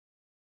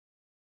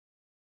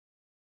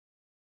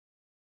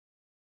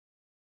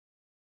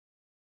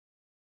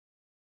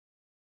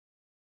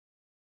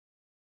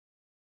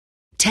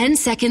10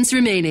 seconds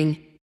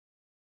remaining.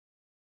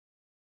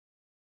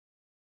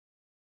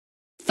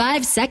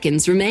 5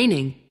 seconds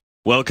remaining.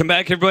 Welcome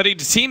back, everybody,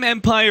 to Team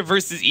Empire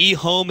versus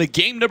EHOME,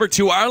 game number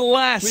 2, our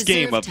last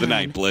game of the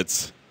night,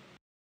 Blitz.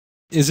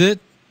 Is it?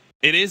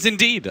 It is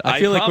indeed. I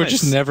feel like we're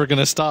just never going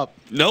to stop.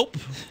 Nope.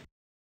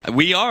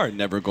 We are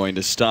never going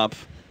to stop.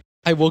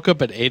 I woke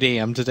up at 8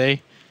 a.m.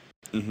 today.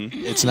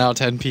 It's now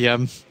 10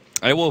 p.m.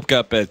 I woke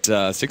up at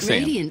 6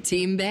 a.m. Radiant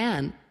team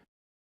ban.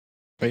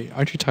 Wait,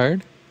 aren't you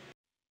tired?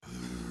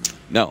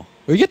 No.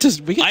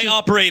 I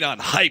operate on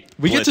hype.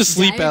 We get to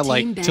sleep Dire at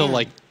like team till ban.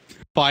 like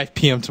 5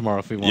 p.m. tomorrow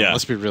if we want. Yeah.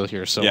 Let's be real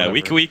here. So yeah,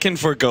 whatever. we can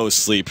forego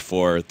sleep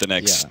for the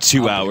next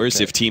 2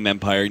 hours if Team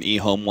Empire and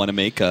EHOME want to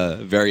make a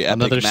very epic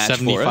another match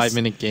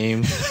 75-minute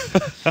game.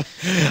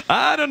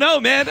 I don't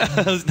know, man.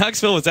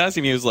 Knoxville was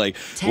asking me, he was like,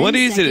 what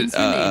is it?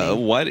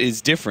 What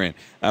is different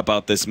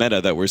about this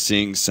meta that we're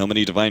seeing so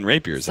many Divine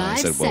Rapiers? And I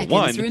said, well,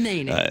 one,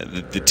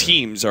 the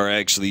teams are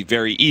actually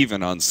very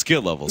even on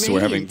skill level. So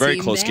we're having very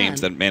close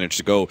games that manage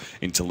to go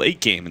into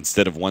late game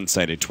instead of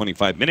one-sided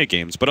 25-minute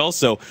games. But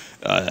also,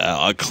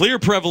 a clear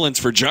prevalence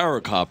for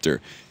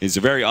Gyrocopter is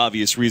a very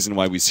obvious reason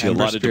why we see a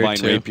lot of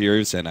Divine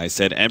Rapiers. And I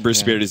said Ember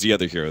Spirit is the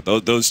other hero.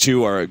 Those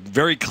two are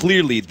very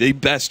clearly the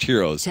best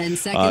heroes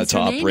to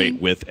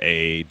operate with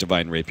a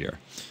Divine Rapier.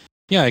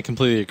 Yeah, I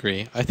completely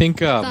agree. I think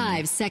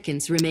 5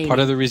 seconds remaining. Part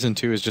of the reason,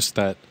 too, is just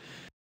that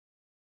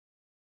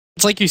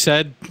it's like you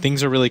said,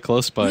 things are really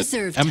close, but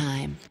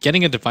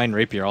getting a Divine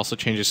Rapier also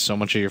changes so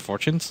much of your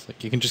fortunes.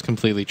 Like, you can just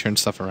completely turn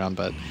stuff around,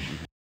 but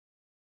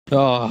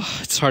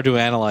it's hard to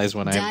analyze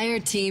when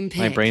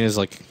my brain is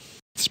like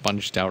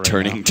sponged out right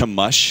Turning to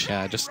mush?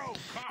 Yeah,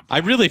 I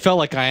really felt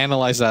like I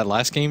analyzed that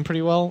last game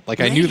pretty well. Like,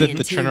 I knew that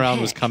the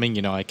turnaround was coming,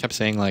 you know, I kept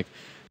saying, like,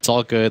 it's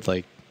all good,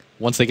 like,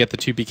 once they get the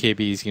 2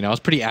 BKBs, you know, I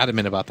was pretty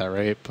adamant about that,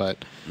 right?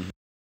 But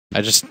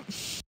I just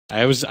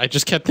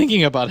kept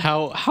thinking about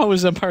how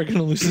is Empire going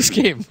to lose this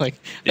game? Like,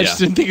 I just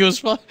didn't think it was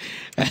fun.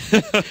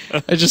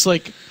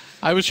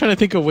 I was trying to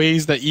think of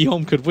ways that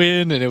EHOME could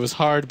win, and it was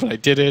hard, but I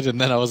did it.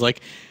 And then I was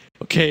like,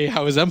 okay,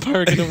 how is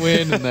Empire going to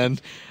win? And then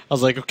I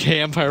was like,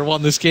 okay, Empire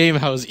won this game.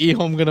 How is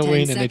EHOME going to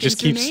win? And it just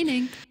keeps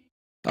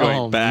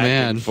going back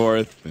and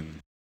forth. And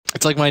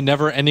it's like my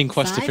never-ending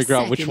quest to figure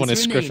out which one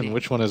is Scriff and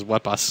which one is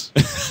Wepas.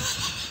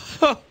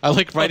 I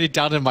like write it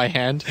down in my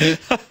hand.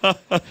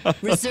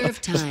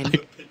 Reserve time.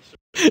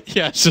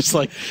 Yeah, it's just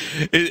like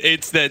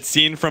it's that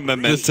scene from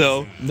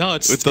Memento. No,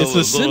 it's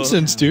the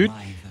Simpsons, dude.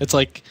 It's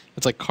like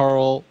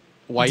Carl,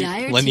 White,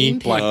 Lenny,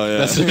 Black. Oh, yeah.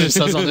 That's what it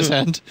says on his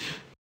hand.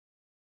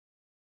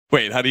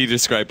 Wait, how do you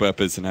describe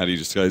Weapons and how do you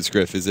describe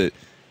Scriff? Is it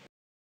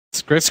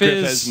Scriff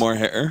has more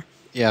hair?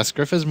 Yeah,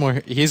 Scriff has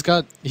more. He's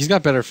got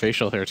better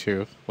facial hair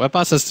too.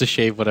 Wepas has to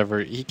shave whatever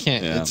he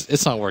can't. Yeah.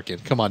 It's not working.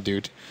 Come on,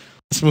 dude.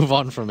 Let's move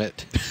on from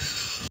it.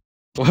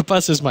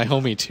 Wepas is my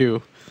homie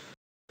too.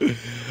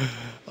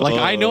 Like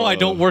I know I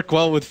don't work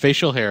well with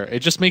facial hair.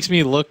 It just makes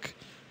me look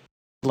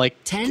like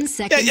 10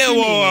 seconds. Yeah,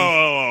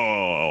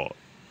 whoa.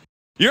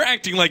 You're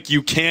acting like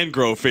you can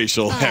grow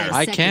facial hair.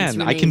 I can.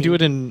 I can do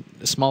it in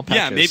small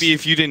patches. Yeah, maybe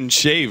if you didn't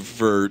shave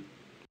for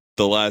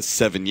the last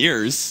 7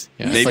 years,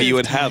 maybe you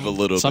would have a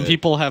little Some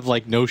people have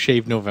like no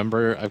shave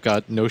November. I've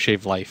got no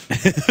shave life.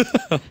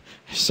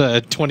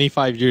 It's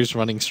 25 years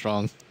running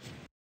strong.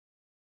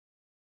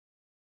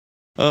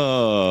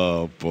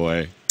 Oh,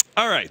 boy.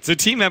 All right, so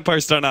Team Empire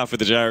starting off with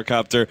the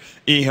Gyrocopter,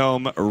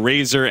 EHOME,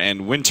 Razor,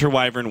 and Winter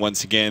Wyvern.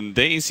 Once again,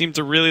 they seem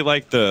to really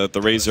like the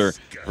Razor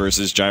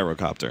versus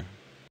Gyrocopter.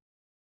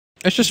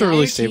 It's just a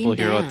really stable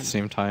hero at the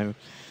same time.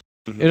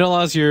 It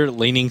allows your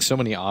laning so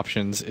many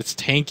options. It's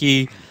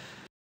tanky.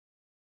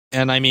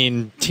 And I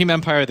mean, Team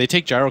Empire, they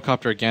take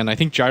Gyrocopter again. I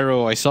think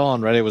Gyro, I saw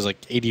on Reddit, was like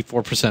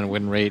 84%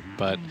 win rate,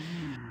 but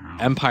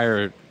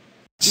Empire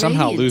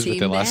somehow lose with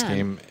their last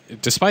game,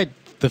 despite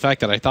the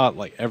fact that I thought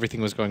like everything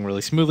was going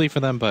really smoothly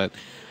for them. But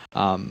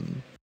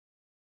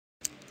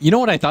you know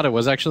what I thought it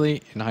was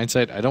actually, in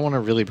hindsight? I don't want to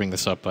really bring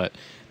this up, but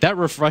that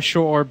Refresher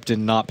Orb did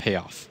not pay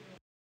off.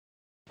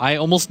 I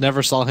almost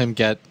never saw him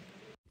get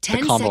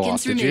the combo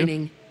off, did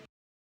you?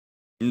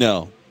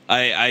 No.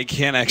 I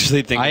can't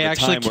actually think of a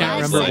time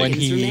can't remember when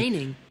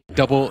he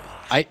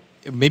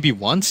maybe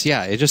once,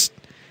 yeah.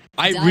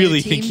 I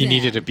really think he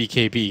needed a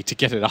BKB to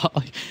get it off.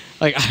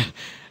 Like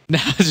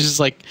now it's just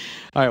like,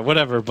 all right,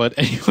 whatever. But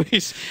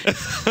anyways,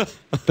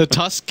 the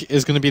Tusk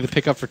is going to be the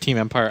pickup for Team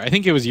Empire. I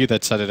think it was you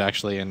that said it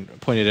actually and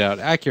pointed out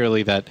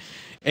accurately that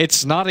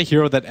it's not a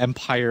hero that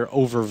Empire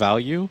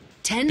overvalue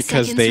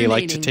because they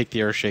like to take the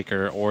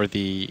Earthshaker or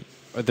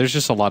there's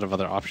just a lot of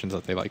other options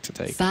that they like to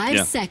take.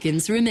 5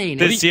 seconds remaining.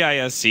 The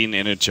CIS scene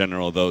in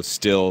general, though,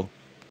 still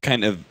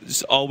kind of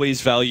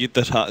always valued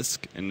the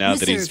Tusk, and now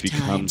that he's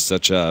become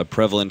such a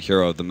prevalent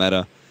hero of the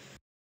meta,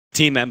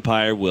 Team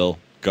Empire will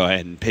go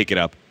ahead and pick it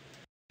up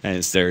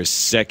as their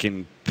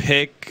second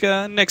pick.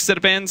 Next set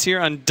of bans here,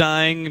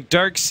 Undying,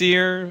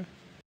 Darkseer.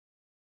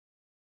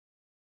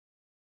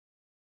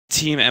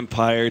 Team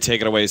Empire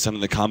taking away some of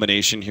the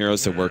combination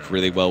heroes that work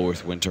really well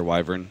with Winter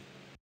Wyvern.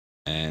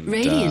 And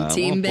Radiant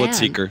team ban.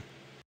 Bloodseeker.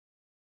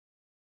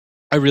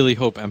 I really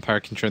hope Empire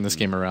can turn this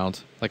game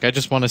around. Like, I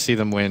just want to see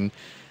them win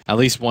at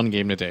least one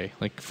game today.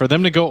 Like, for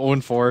them to go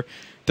 0-4,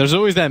 there's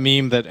always that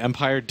meme that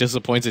Empire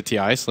disappoints at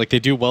TIs. Like, they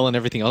do well in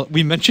everything else.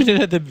 We mentioned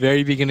it at the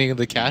very beginning of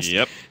the cast.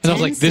 Yep. And I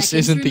was like, this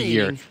isn't the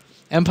year.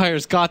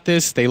 Empire's got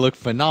this. They look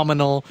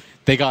phenomenal.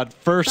 They got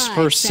first,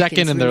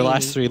 second in their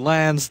last 3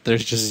 lands.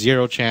 There's just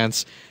zero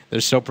chance.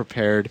 They're so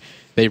prepared.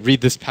 They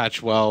read this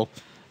patch well.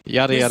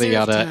 Yada, yada,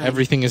 yada.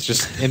 Everything is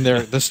just in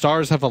there. The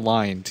stars have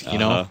aligned, you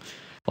know?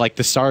 Like,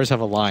 the stars have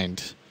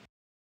aligned.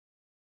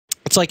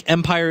 It's like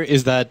Empire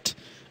is that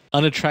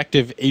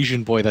unattractive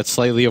Asian boy that's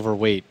slightly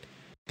overweight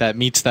that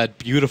meets that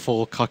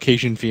beautiful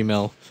Caucasian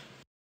female.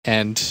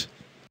 And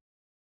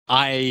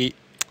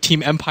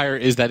Team Empire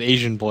is that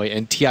Asian boy,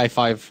 and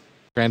TI5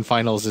 Grand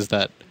Finals is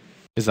that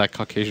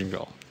Caucasian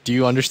girl. Do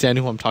you understand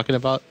who I'm talking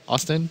about,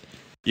 Austin?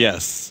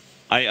 Yes.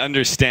 I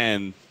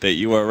understand that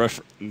you are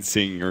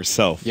referencing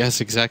yourself. Yes,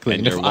 exactly.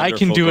 And if I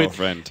can do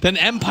girlfriend. it, then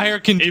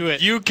Empire can do it.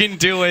 If you can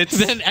do it,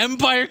 then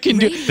Empire can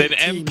do it. Then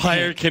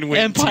Empire can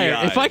win. Empire,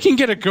 TI. if I can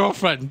get a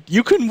girlfriend,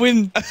 you can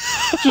win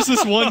just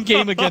this one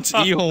game against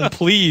EHOME,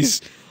 please.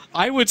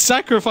 I would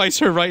sacrifice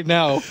her right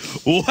now.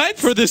 What?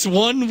 For this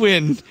one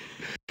win.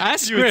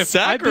 Ask You Griff.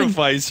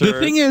 sacrifice her. The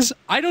thing is,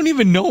 I don't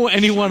even know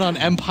anyone on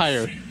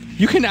Empire.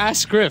 You can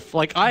ask Griff.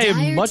 Like, I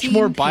am much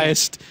more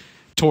biased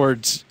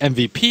towards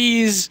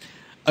MVPs,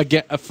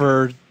 again,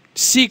 for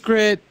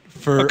Secret,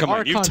 for come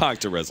Archon. on, you've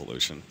talked to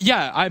Resolution.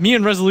 Yeah, me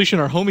and Resolution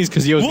are homies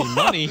because he owes me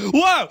money.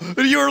 Wow,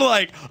 you were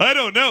like, I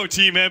don't know,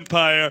 Team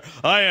Empire.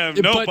 I have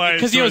no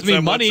bias because he owes me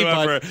money.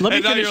 whatsoever. But let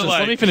me finish this.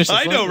 Let me finish this.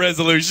 I know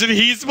Resolution.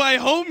 He's my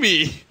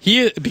homie.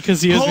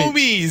 Because he owes homies.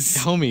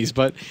 me homies.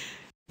 But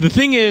the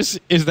thing is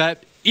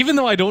that even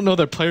though I don't know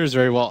their players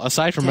very well,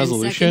 aside from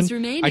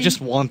Resolution, I just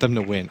want them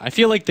to win. I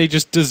feel like they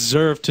just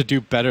deserve to do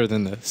better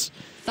than this.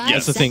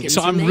 That's the thing.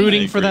 So I'm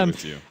rooting for them.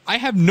 I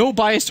have no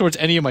bias towards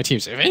any of my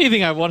teams. If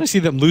anything, I want to see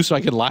them lose so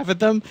I can laugh at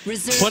them.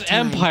 But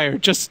Empire,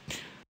 just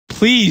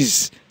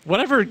please,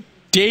 whatever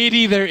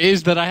deity there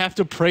is that I have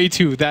to pray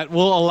to that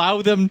will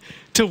allow them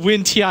to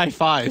win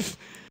TI5,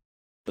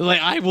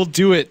 like, I will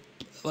do it.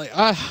 Like,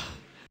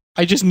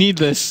 I just need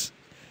this.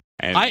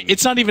 And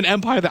it's not even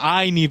Empire that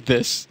I need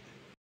this.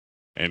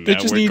 And now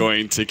we're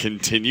going to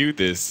continue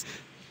this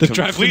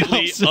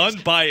completely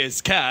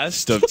unbiased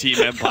cast of Team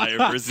Empire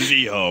versus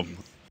EHOME.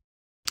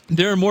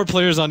 There are more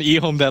players on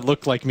EHOME that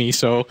look like me,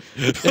 so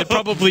it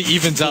probably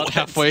evens out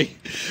halfway.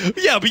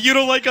 Yeah, but you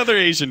don't like other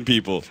Asian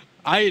people.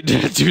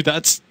 Dude,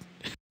 that's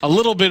a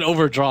little bit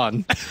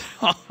overdrawn.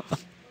 All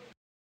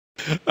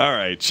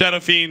right, Shadow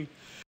Fiend.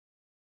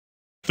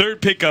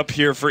 Third pickup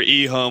here for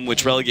EHOME,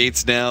 which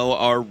relegates now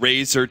our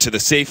Razor to the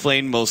safe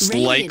lane, most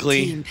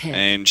likely,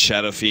 and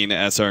Shadow Fiend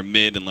as our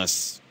mid,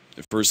 unless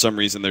for some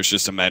reason there's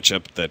just a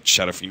matchup that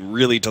Shadow Fiend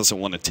really doesn't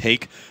want to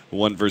take,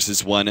 1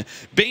 versus 1.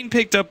 Bane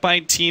picked up by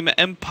Team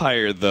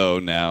Empire, though,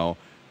 now.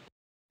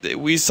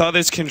 We saw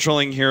this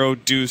controlling hero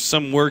do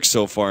some work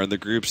so far in the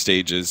group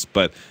stages,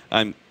 but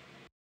I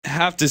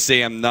have to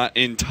say I'm not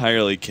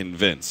entirely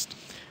convinced.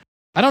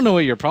 I don't know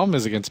what your problem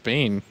is against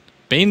Bane.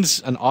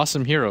 Bane's an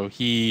awesome hero.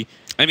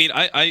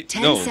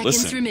 No,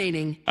 listen.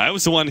 Remaining. I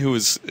was the one who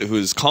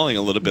was calling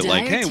a little bit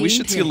like, hey, we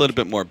should see a little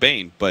bit more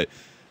Bane, but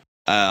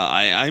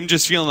I'm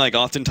just feeling like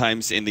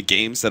oftentimes in the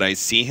games that I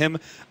see him,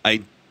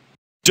 I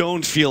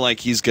don't feel like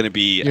he's going to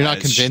be You're not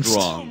as convinced?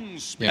 strong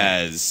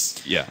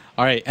as, yeah.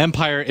 All right,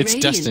 Empire, it's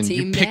destined.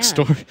 You pick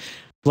Storm.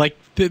 Like,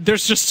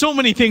 there's just so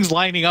many things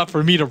lining up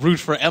for me to root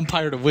for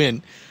Empire to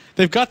win.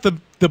 They've got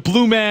the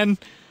blue man.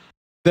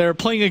 They're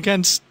playing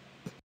against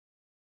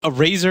a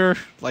Razor.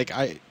 Like,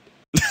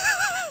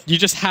 you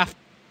just have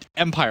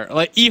Empire.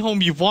 Like,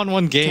 EHOME, you've won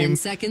one game. 10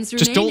 seconds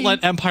just don't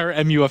let Empire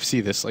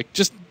MUFC this. Like,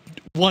 just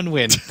one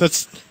win.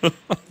 That's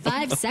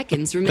 5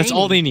 seconds remaining. That's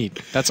all they need.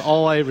 That's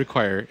all I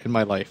require in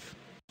my life.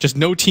 Just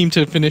no team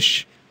to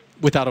finish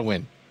without a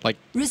win. Like,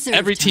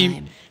 every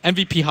team.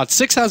 MVP Hot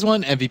 6 has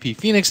one. MVP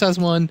Phoenix has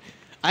one.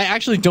 I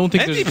actually don't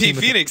think MVP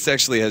Phoenix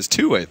actually has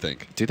 2, I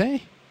think. Do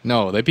they?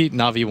 No, they beat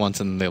Na'Vi once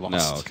and they lost.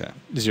 No, okay.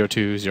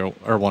 0-2, 0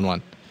 or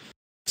 1-1.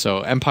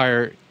 So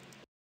Empire.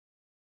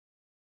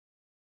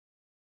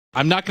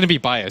 I'm not going to be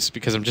biased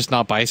because I'm just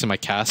not biased in my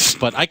cast,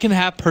 but I can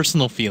have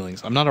personal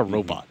feelings. I'm not a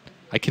robot.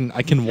 I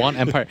can want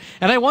Empire,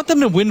 and I want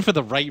them to win for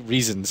the right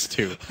reasons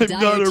too. I'm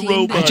not a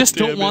robot. I just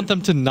don't want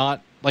them to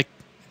not, like,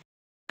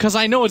 because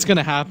I know it's going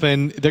to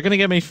happen. They're going to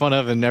get made fun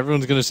of, and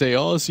everyone's going to say,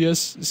 "Oh,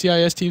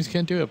 CIS teams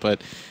can't do it,"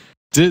 but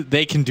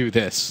they can do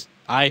this.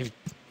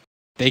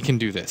 They can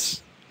do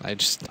this.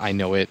 I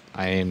know it.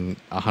 I am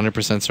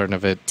 100% certain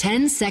of it.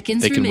 10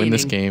 seconds They can remaining. win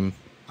this game.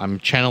 I'm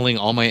channeling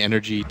all my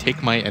energy.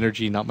 Take my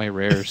energy, not my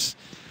rares.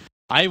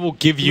 I will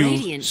give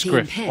you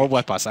Script or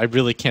Wet Boss. I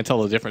really can't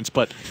tell the difference,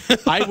 but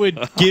I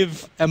would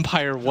give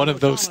Empire one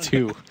of those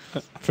two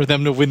for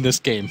them to win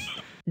this game.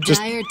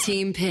 Dire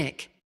team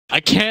pick. I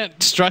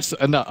can't stress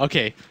enough.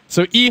 Okay,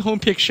 so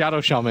EHOME pick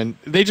Shadow Shaman.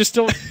 They just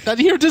don't. That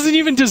hero doesn't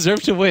even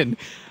deserve to win.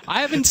 I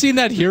haven't seen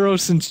that hero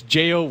since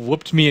Jo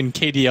whooped me in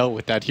KDL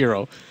with that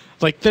hero.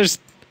 Like,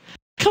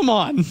 come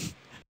on.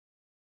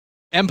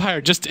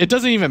 Empire, just it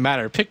doesn't even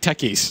matter. Pick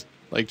techies.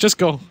 Like, just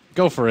go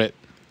for it.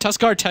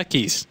 Tuskar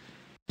techies.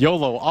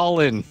 YOLO, all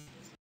in.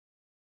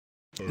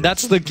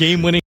 That's the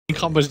game-winning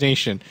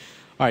combination.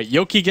 All right,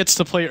 Yoki gets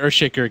to play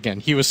Earthshaker again.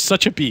 He was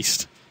such a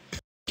beast.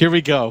 Here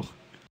we go.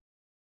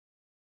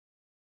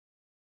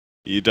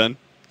 You done?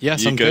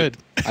 Yes, I'm good.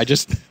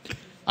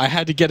 I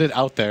had to get it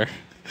out there.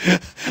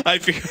 I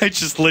figured I'd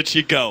just let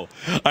you go.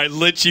 I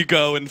let you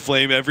go and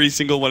flame every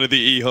single one of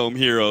the EHOME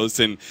heroes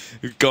and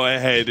go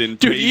ahead and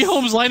dude,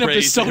 EHOME's lineup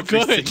is so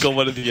good. Every single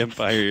one of the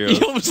Empire heroes.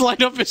 EHOME's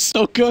lineup is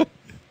so good.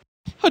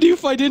 How do you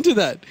fight into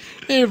that?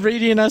 They have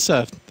Radiant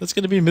SF. That's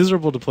going to be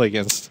miserable to play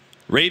against.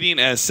 Radiant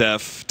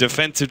SF,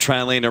 defensive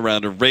tri-lane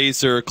around a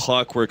Razor,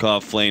 Clockwork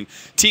off lane.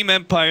 Team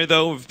Empire,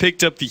 though, have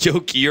picked up the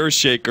Yoki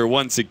Earthshaker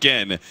once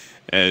again,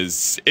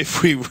 as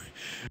if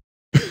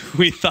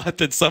we thought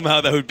that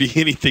somehow that would be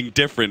anything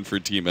different for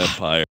Team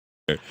Empire.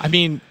 I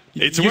mean,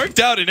 it's worked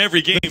out in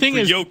every game for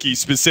Yoki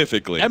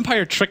specifically.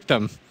 Empire tricked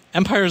them.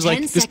 Empire's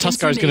like, this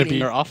Tuskar is going to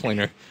be our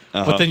offlaner.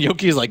 But then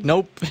Yoki is like,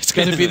 nope, it's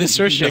going to be this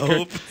Earthshaker.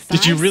 Nope.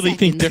 Did you really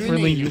think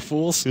differently, you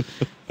fools?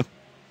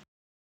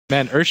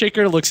 Man,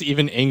 Earthshaker looks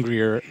even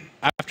angrier.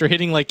 After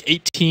hitting like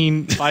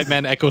 18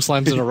 5-man Echo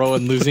Slams in a row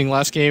and losing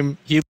last game,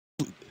 the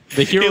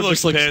hero he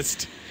just looks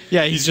pissed.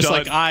 Yeah, he's just done.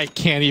 Like, I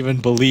can't even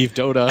believe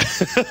Dota.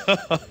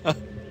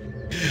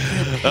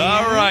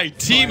 All right,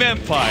 Team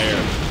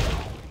Empire.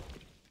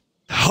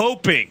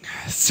 Hoping,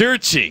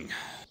 searching,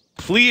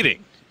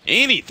 pleading,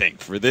 anything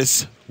for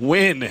this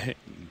win.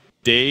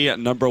 Day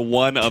number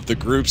 1 of the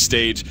group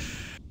stage.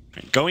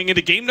 Going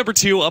into game number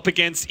 2 up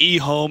against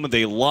EHOME.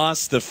 They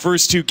lost the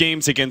first 2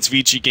 games against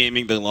Vici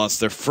Gaming. They lost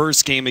their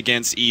first game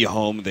against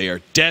EHOME. They are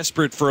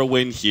desperate for a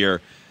win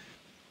here.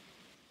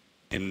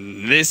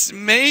 And this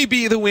may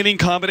be the winning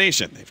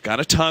combination. They've got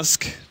a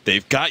Tusk.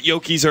 They've got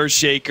Yoki's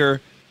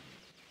Earthshaker.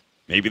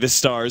 Maybe the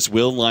stars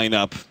will line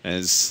up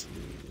as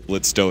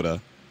Blitz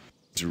Dota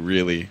is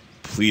really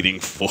pleading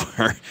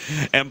for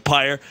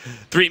Empire.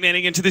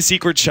 3-manning into the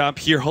secret shop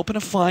here, hoping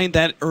to find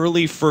that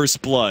early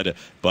first blood.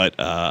 But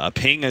a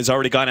ping has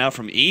already gone out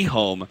from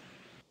EHOME.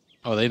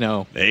 Oh, they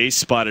know. They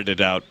spotted it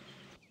out.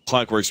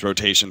 Clockwork's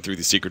rotation through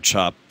the secret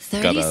shop.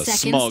 Got a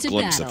small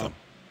glimpse of them.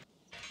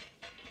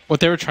 What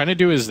they were trying to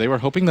do is they were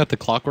hoping that the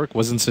Clockwork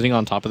wasn't sitting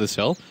on top of this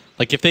hill.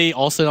 Like, if they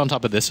all sit on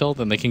top of this hill,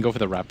 then they can go for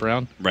the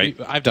wraparound. Right.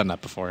 I've done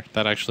that before.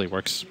 That actually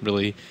works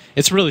really...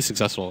 It's really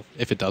successful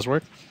if it does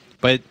work.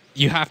 But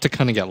you have to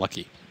kind of get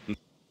lucky.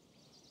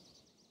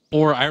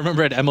 Or I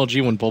remember at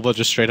MLG when Bulba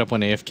just straight up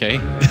went AFK.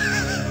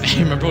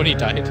 You remember when he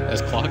died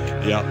as Clock?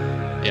 Yeah.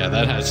 Yeah,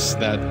 that has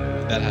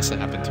to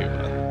happen too.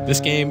 This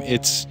game,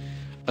 it's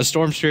a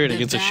Storm Spirit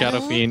against a Shadow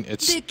Fiend.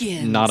 It's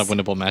not a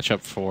winnable matchup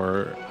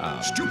for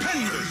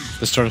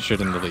the Storm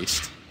Spirit in the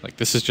least. Like,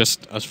 this is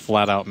just a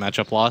flat-out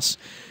matchup loss.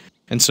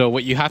 And so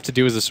what you have to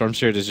do as a Storm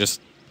Spirit is just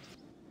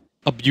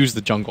abuse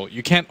the jungle.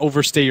 You can't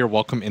overstay your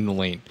welcome in the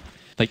lane.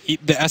 Like,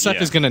 the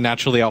SF is going to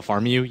naturally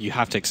out-farm you. You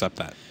have to accept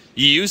that.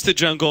 You use the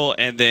jungle,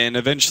 and then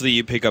eventually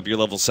you pick up your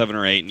level 7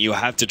 or 8, and you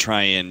have to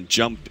try and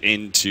jump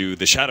into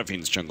the Shadow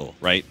Fiend's jungle,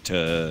 right?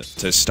 To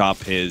stop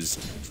his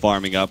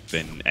farming up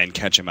and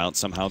catch him out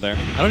somehow there.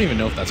 I don't even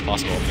know if that's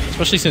possible,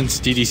 especially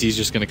since DDC is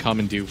just going to come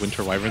and do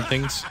Winter Wyvern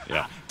things.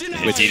 Yeah.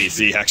 With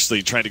DDC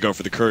actually trying to go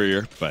for the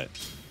courier, but...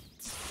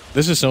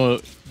 This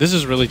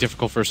is really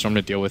difficult for Storm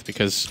to deal with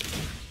because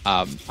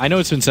I know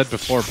it's been said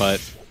before,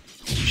 but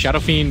Shadow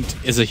Fiend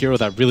is a hero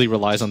that really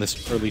relies on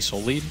this early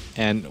soul lead,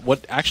 and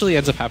what actually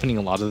ends up happening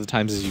a lot of the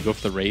times is you go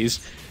for the Raze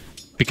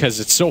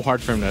because it's so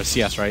hard for him to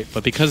CS, right?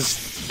 But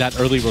because that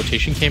early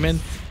rotation came in,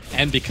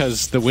 and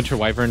because the Winter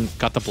Wyvern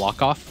got the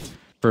block off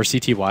for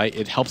CTY,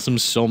 it helps him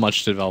so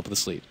much to develop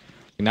this lead.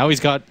 And now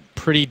he's got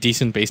pretty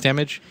decent base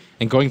damage,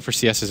 and going for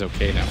CS is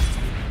okay now.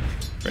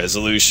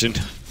 Resolution.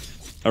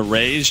 A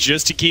raise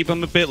just to keep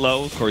him a bit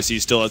low. Of course, he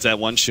still has that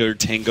one-shooter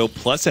Tango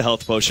plus a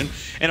health potion.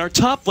 In our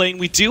top lane,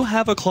 we do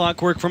have a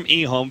Clockwork from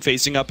EHOME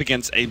facing up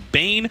against a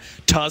Bane,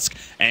 Tusk,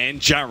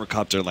 and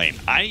Gyrocopter lane.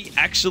 I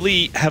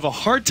actually have a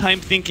hard time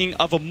thinking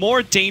of a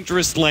more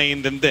dangerous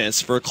lane than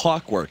this for a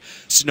Clockwork.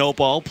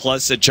 Snowball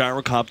plus a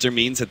Gyrocopter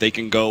means that they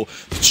can go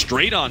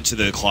straight onto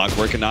the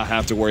Clockwork and not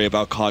have to worry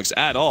about cogs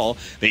at all.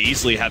 They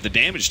easily have the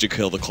damage to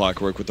kill the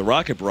Clockwork with the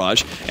Rocket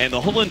Barrage, and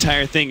the whole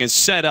entire thing is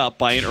set up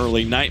by an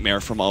early Nightmare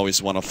from Always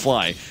Want to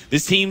Fly.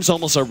 This team's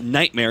almost a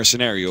nightmare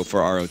scenario for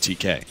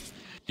ROTK.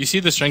 You see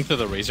the strength of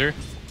the Razor?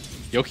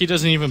 Yoki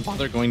doesn't even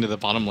bother going to the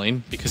bottom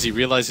lane because he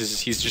realizes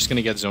he's just going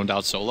to get zoned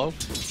out solo.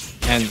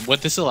 And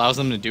what this allows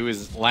them to do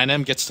is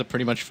LANM gets to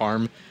pretty much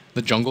farm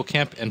the jungle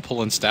camp and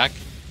pull and stack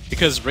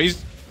because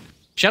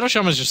Shadow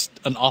Shaman is just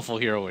an awful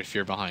hero if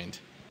you're behind.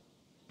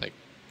 Like,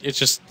 it's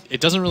just,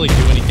 it doesn't really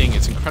do anything.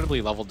 It's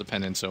incredibly level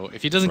dependent. So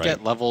if he doesn't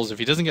get levels, if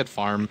he doesn't get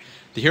farm,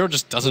 the hero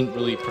just doesn't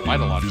really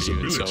provide a lot for you.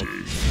 And so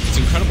it's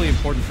incredibly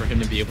important for him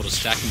to be able to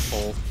stack and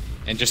pull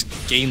and just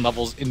gain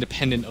levels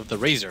independent of the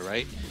Razor,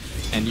 right?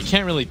 And you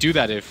can't really do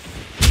that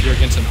if you're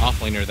against an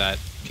offlaner that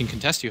can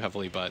contest you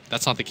heavily, but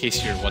that's not the case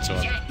here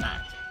whatsoever.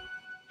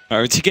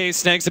 ROTK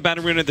snags the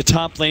Battle Rune at the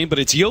top lane, but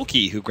it's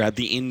Yoki who grabbed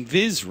the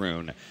Invis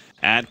Rune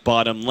at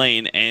bottom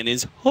lane and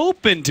is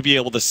hoping to be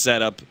able to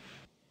set up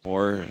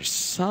for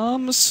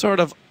some sort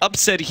of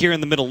upset here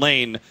in the middle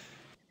lane.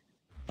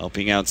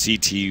 Helping out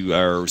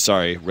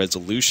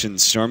Resolution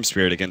Storm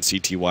Spirit against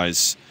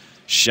CTY's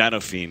Shadow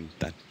Fiend.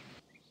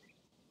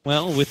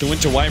 Well, with the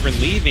Winter Wyvern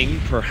leaving,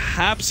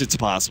 perhaps it's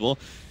possible.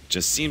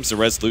 Just seems the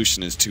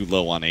Resolution is too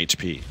low on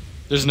HP.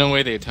 There's no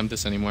way they attempt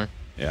this anymore.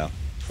 Yeah.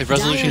 If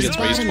Resolution gets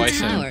raised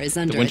twice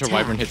and the Winter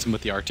Wyvern hits him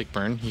with the Arctic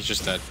Burn, he's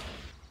just dead.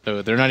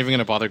 So they're not even going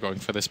to bother going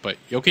for this, but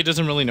Yoki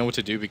doesn't really know what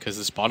to do because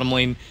this bottom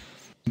lane...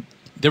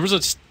 There was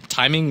a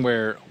timing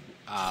where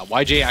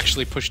YJ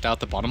actually pushed out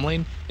the bottom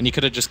lane, and he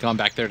could have just gone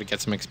back there to get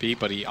some XP,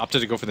 but he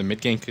opted to go for the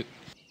mid gank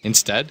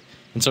instead.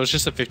 And so it's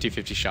just a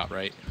 50-50 shot,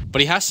 right?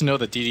 But he has to know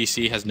that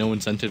DDC has no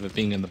incentive of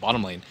being in the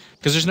bottom lane,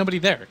 because there's nobody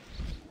there.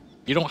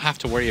 You don't have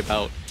to worry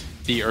about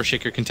the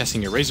Earthshaker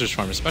contesting your Razor's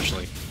farm,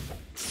 especially.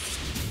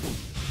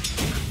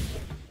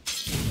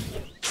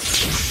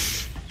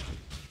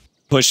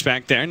 Push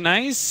back there.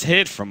 Nice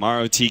hit from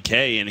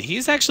ROTK, and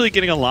he's actually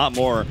getting a lot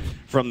more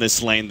from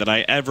this lane than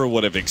I ever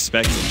would have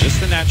expected. Just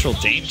the natural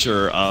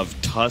danger of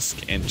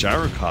Tusk and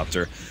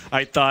Gyrocopter,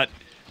 I thought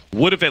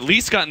would have at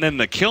least gotten them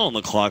the kill on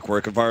the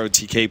Clockwork if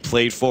ROTK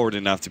played forward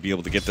enough to be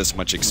able to get this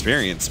much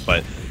experience,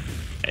 but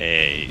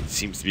it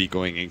seems to be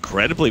going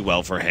incredibly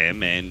well for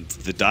him, and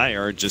the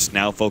Dire are just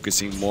now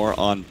focusing more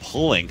on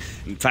pulling.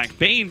 In fact,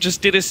 Bane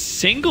just did a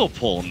single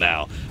pull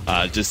now.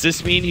 Does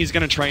this mean he's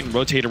going to try and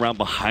rotate around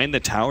behind the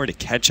tower to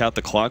catch out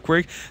the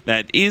Clockwork?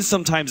 That is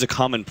sometimes a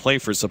common play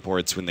for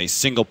supports when they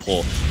single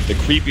pull. The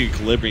creepy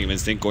equilibrium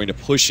is then going to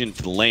push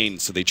into the lane,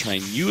 so they try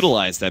and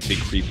utilize that big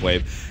creep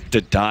wave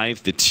to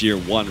dive the tier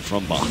 1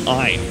 from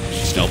behind.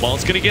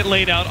 Snowball's going to get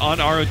laid out on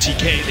ROTK.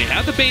 They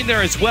have the Bane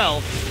there as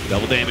well.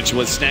 Double damage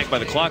was snagged by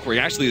the Clockwork.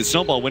 Actually, the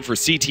Snowball went for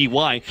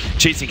CTY,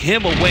 chasing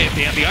him away. If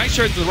they have the Ice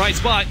Shards in the right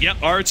spot, yep,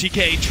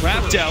 ROTK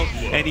trapped out,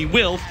 and he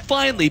will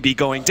finally be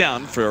going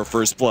down for our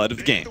first blood of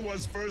the game.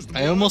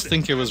 I almost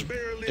think it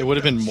would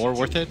have been more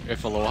worth it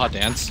if Aloha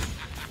Dance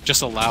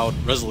just allowed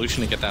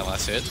Resolution to get that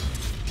last hit.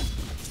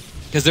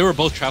 Because they were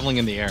both traveling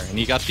in the air, and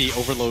he got the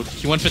overload.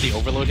 He went for the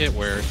overload hit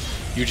where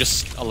you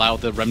just allow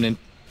the Remnant,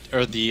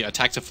 or the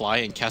attack to fly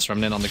and cast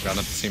Remnant on the ground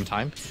at the same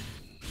time.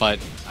 But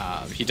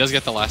he does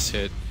get the last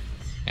hit,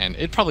 and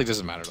it probably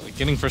doesn't matter. Like,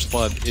 getting first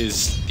blood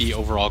is the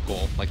overall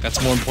goal. Like,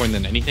 that's more important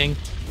than anything.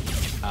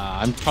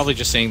 I'm probably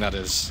just saying that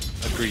as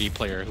a greedy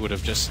player who would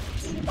have just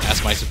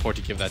asked my support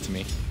to give that to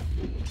me.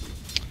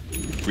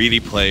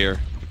 Greedy player,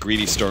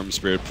 greedy Storm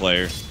Spirit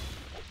player.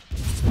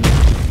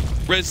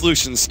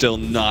 Resolution's still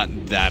not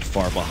that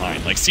far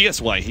behind. Like,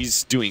 CSY,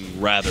 he's doing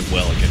rather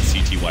well against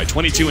CTY.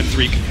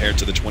 22-3 compared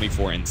to the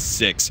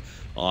 24-6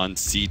 on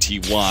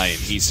CTY, and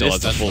he still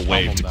has a full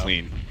wave to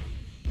clean.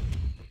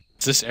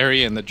 It's this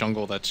area in the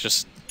jungle that's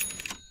just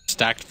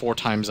stacked 4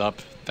 times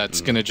up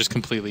that's going to just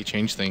completely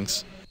change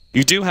things.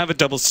 You do have a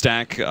double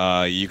stack.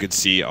 You could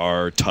see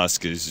our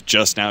Tusk is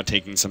just now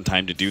taking some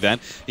time to do that.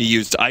 He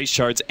used Ice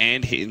Shards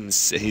and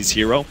his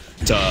hero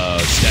to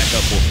stack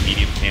up both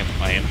medium camp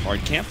and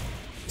hard camp.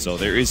 So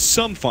there is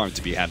some farm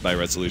to be had by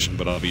Resolution,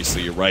 but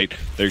obviously you're right.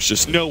 There's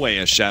just no way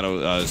a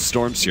Shadow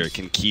Storm Spirit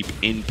can keep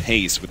in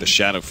pace with the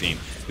Shadow Fiend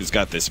who's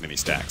got this many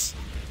stacks.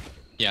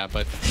 Yeah,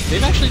 but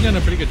they've actually done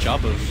a pretty good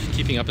job of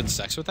keeping up in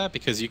stacks with that,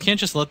 because you can't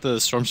just let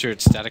the Storm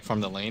Spirit static farm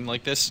the lane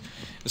like this.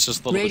 It's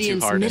just a little bit too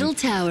hard. Middle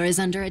tower is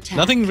under attack.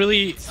 Nothing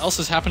really else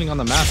is happening on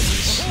the map.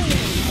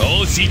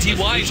 Oh,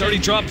 CTY's already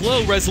dropped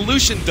low.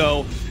 Resolution,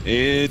 though,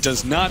 it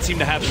does not seem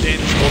to have the damage.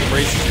 Both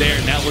races there.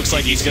 Now it looks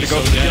like he's going to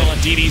go for the kill on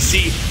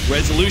DDC.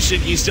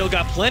 Resolution, he's still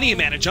got plenty of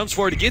mana. Jumps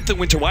forward to get the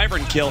Winter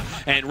Wyvern kill.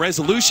 And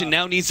Resolution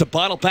now needs to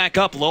bottle back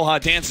up. Aloha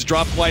Dance has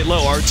dropped quite low.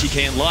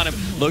 RTK and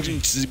Lanim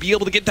looking to be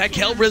able to get that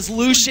kill.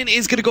 Resolution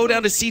is going to go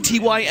down to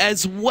CTY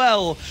as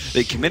well.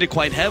 They committed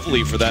quite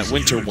heavily for that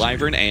Winter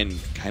Wyvern and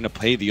kind of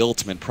pay the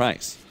ultimate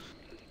price.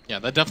 Yeah,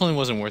 that definitely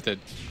wasn't worth it.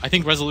 I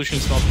think Resolution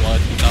smelled blood.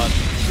 He thought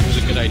it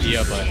was a good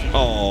idea, but...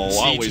 Oh,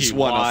 always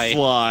want to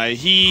fly.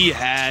 He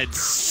had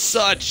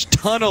such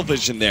tunnel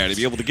vision there to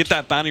be able to get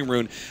that bounty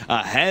rune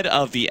ahead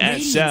of the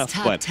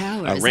SF, but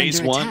a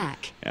raise one,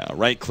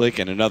 right click,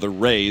 and another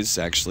raise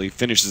actually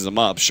finishes him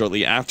up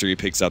shortly after he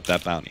picks up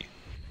that bounty.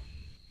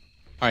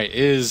 All right,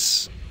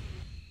 is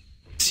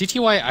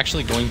CTY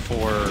actually going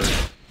for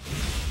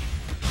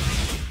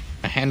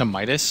a Hand of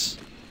Midas?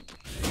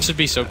 This would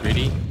be so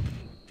greedy.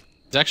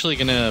 He's actually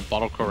going to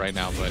Bottle Crow right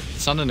now, but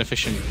it's not an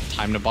efficient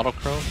time to Bottle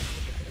Crow.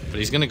 But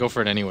he's going to go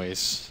for it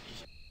anyways.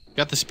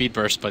 Got the speed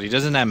burst, but he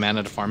doesn't have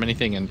mana to farm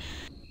anything, and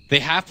they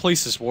have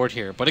placed this ward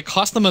here, but it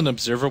cost them an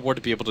Observer ward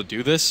to be able to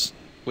do this,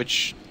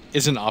 which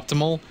isn't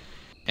optimal.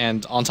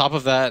 And on top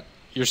of that,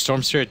 your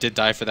Storm Spirit did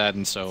die for that,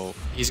 and so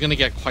he's going to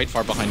get quite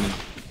far behind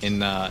in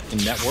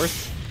net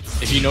worth.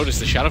 If you notice,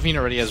 the Shadow Fiend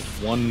already has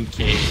 1k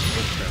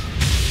quick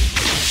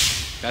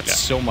trip. That's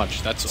so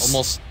much. That's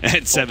almost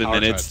at 7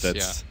 minutes.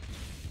 That's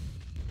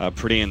a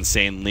pretty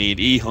insane lead.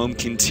 EHOME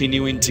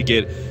continuing to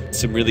get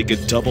some really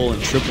good double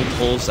and triple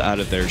pulls out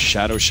of their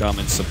Shadow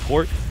Shaman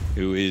support,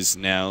 who is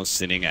now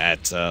sitting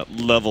at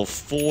level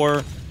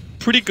 4.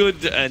 pretty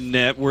good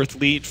net worth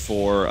lead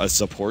for a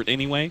support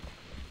anyway.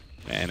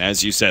 And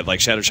as you said, like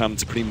Shadow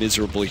Shaman's a pretty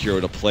miserable hero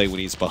to play when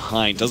he's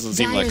behind. Doesn't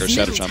seem like our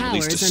Shadow Shaman, at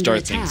least to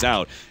start things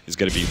out, is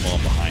going to be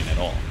falling behind at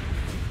all.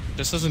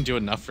 Just doesn't do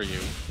enough for you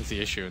is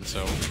the issue, and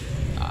so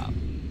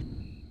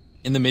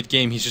in the mid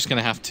game he's just going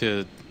to have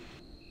to.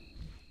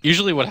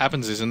 Usually, what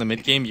happens is in the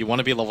mid game you want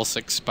to be level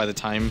 6 by the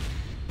time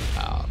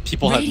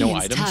people have no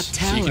items,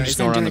 so you can just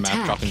go around the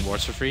map dropping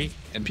wards for free,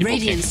 and people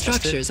can't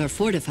contest it. Are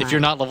fortified. If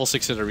you're not level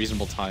 6 at a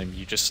reasonable time,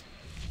 you just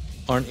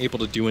aren't able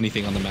to do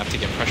anything on the map to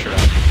get pressure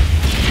out.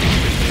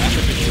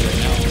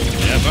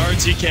 Yeah,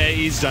 RTK,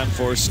 he's done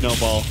for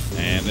Snowball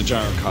and the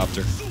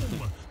Gyrocopter.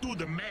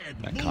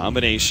 That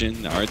combination,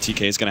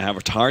 RTK is going to have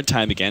a hard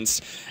time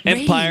against.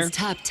 Empire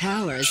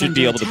should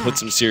be able to put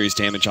some serious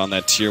damage on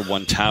that tier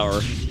 1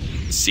 tower.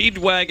 Siege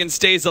Wagon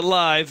stays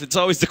alive. It's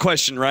always the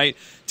question, right?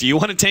 Do you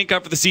want to tank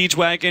up for the Siege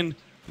Wagon?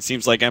 It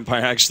seems like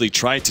Empire actually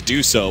tried to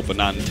do so, but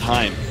not in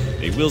time.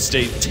 They will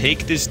take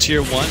this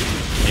tier 1.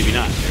 Maybe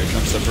not. Here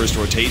comes the first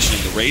rotation.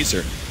 The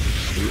Razor,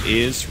 who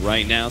is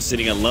right now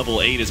sitting at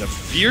level 8, is a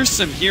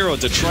fearsome hero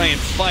to try and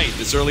fight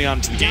this early on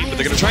into the game, but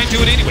they're going to try and do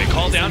it anyway.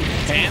 Call down,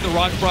 and the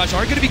Rock Barrage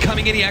are going to be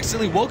coming in. He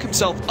accidentally woke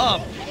himself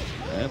up,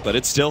 but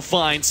it's still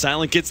fine.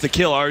 Silent gets the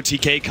kill.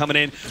 RTK coming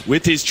in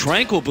with his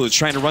Tranquil Boots,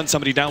 trying to run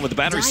somebody down with the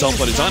battery cell,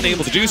 but is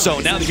unable to do so.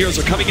 Now the heroes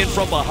are coming in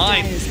from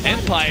behind.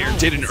 Empire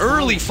did an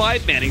early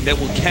 5-manning that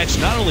will catch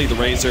not only the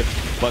Razor,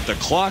 but the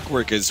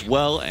Clockwork as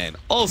well, and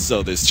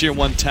also this tier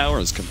 1 tower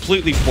is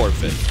completely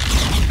forfeit.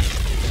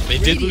 They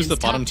did lose the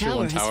bottom tier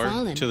 1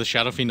 tower to the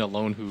Shadow Fiend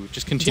alone, who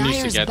just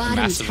continues to get a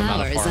massive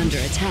amount of farm.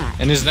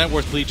 And his net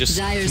worth lead just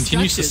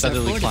continues to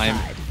steadily climb.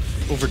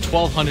 Over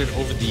 1,200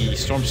 over the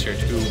Storm Spirit,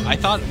 who I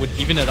thought would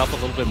even it up a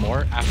little bit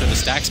more after the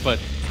stacks, but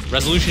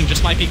Resolution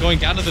just might be going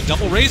down to the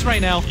double raise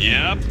right now.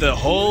 Yep, the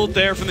hold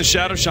there from the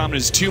Shadow Shaman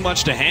is too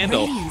much to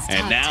handle.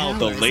 And now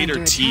the later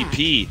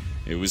TP.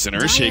 It was an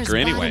Earthshaker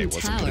anyway.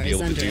 Wasn't going to be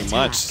able to do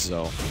much.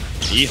 So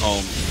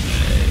EHOME,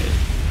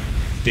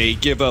 they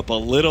give up a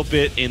little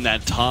bit in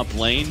that top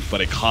lane,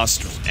 but it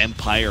cost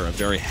Empire a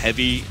very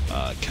heavy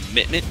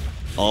commitment.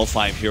 All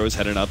 5 heroes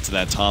headed up to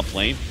that top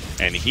lane.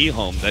 And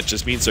EHOME, that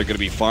just means they're going to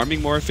be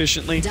farming more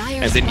efficiently.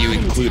 And then you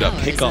include a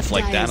pickoff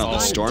like that on the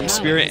Storm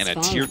Spirit and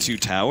a tier 2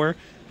 tower.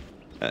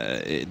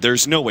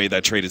 There's no way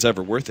that trade is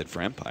ever worth it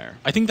for Empire.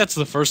 I think that's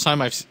the first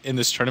time in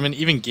this tournament,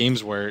 even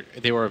games where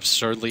they were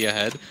absurdly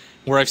ahead,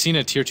 where I've seen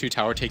a tier 2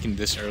 tower taken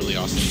this early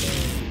off the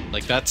game.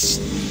 Like, that's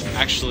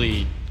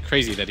actually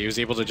crazy that he was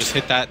able to just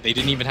hit that. They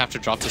didn't even have to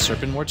drop the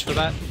Serpent Wards for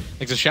that.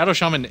 Like, the Shadow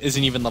Shaman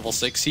isn't even level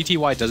 6.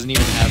 CTY doesn't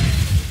even have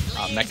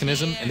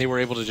mechanism, and they were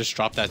able to just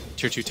drop that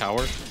tier 2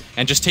 tower.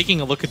 And just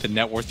taking a look at the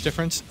net worth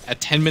difference, at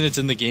 10 minutes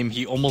in the game,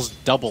 he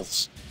almost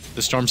doubles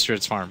the Storm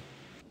Spirit's farm.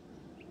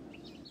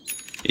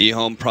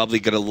 EHOME probably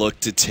going to look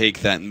to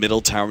take that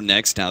middle tower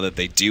next now that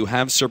they do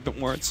have Serpent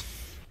Wards.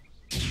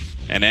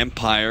 And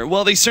Empire,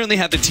 well, they certainly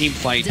have the team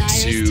fight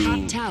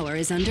to tower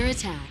is under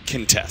attack.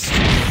 Contest.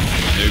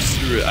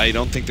 I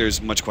don't think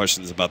there's much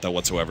questions about that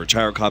whatsoever.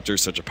 Gyrocopter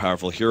is such a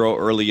powerful hero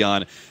early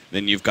on.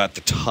 Then you've got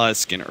the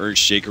Tusk and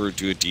Earthshaker who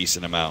do a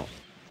decent amount.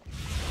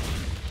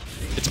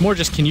 It's more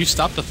just, can you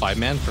stop the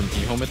 5-man from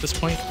EHOME at this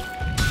point?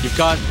 You've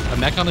got a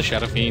mech on the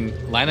Shadow Fiend.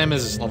 Lanham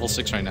is level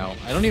 6 right now.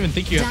 I don't even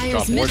think you have to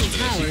drop wards for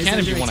this. You can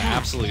if you want to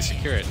absolutely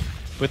secure it.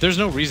 But there's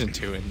no reason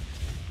to. And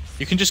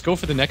you can just go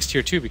for the next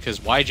tier 2 because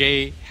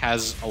YJ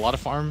has a lot of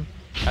farm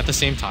at the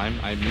same time.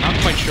 I'm not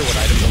quite sure what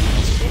items everyone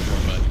else is going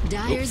for, but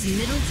Dire's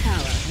middle tower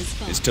has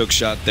fallen. His took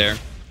shot there.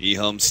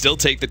 EHOME still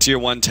take the tier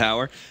 1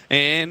 tower,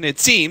 and it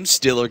seems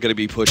still are going to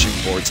be pushing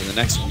forward to the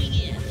next one.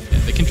 Yeah,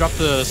 they can drop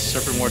the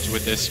Serpent Wards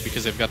with this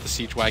because they've got the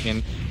Siege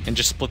Wagon and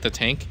just split the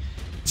tank.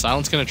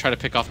 Silent's going to try to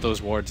pick off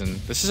those wards, and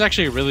this is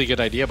actually a really good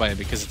idea by him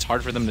because it's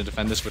hard for them to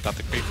defend this without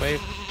the creep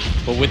wave.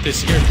 But with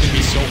this here, it's going to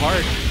be so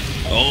hard.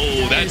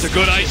 Oh, that's a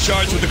good Ice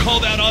Charge with the call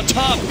down on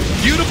top.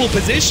 Beautiful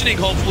positioning,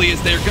 hopefully,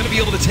 as they're going to be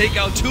able to take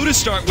out 2 to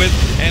start with.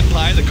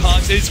 Empire, the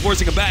Cogs is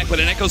forcing him back, but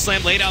an Echo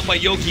Slam laid out by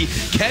Yoki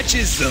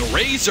catches the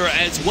Razor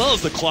as well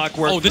as the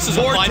Clockwork. Oh, this is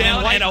a 4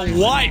 down and a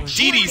wipe.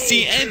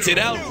 DDC ends it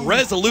out.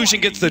 Resolution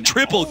gets the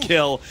triple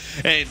kill,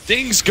 and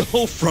things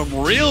go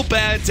from real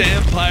bad to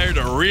Empire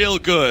to real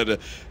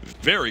good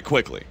very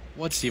quickly.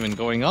 What's even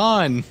going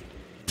on?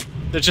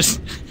 They're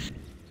just...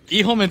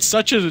 EHOME in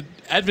such an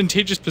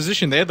advantageous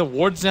position. They had the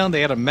wards down,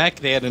 they had a mech,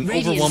 they had an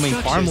overwhelming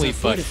farm lead,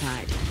 but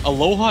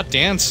Aloha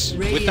Dance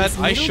with that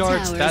Ice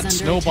Shards, that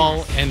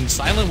Snowball, and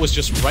Silent was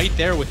just right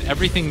there with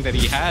everything that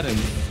he had, and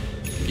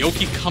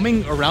Yoki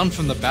coming around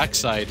from the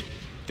backside.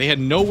 They had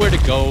nowhere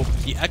to go.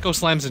 He Echo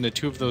Slams into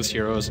 2 of those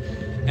heroes.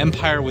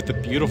 Empire with the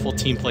beautiful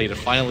team play to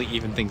finally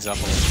even things up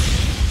a little.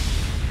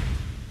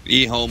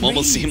 EHOME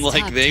almost seemed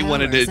like they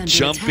wanted to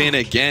jump in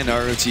again.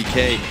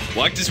 ROTK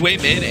walked his way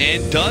mid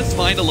and does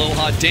find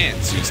Aloha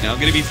Dance, who's now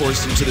going to be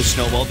forced into the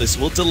Snowball. This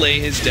will delay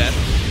his death.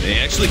 They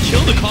actually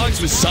kill the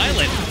Cogs with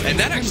Silent, and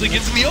that actually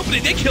gets in the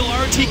opening. They kill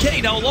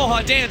ROTK. Now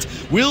Aloha Dance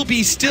will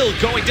be still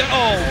going down.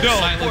 Oh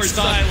no, poor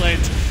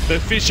Silent. The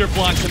Fissure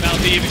blocks him out.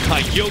 They even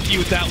caught Yoki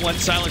with that one.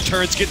 Silent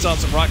turns, gets off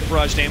some rocket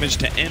barrage damage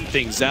to end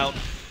things out.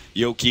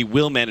 Yoki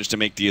will manage to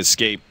make the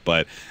escape,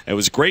 but it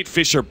was great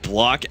Fissure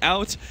block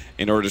out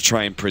in order to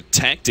try and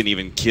protect and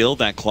even kill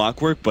that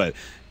Clockwork, but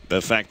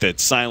the fact that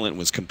Silent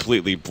was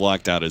completely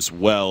blocked out as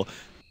well,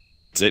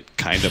 it's it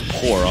kind of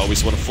poor.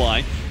 Always want to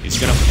fly. He's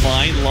going to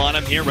find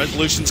Lanham here.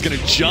 Resolution's going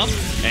to jump,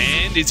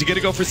 and is he going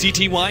to go for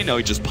CTY? No,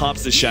 he just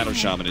pops the Shadow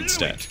Shaman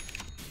instead.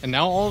 And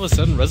now all of a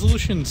sudden,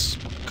 Resolution's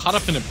caught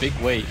up in a big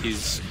way.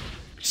 He's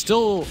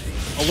still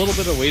a little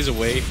bit of ways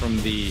away from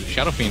the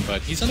Shadow Fiend,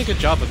 but he's done a good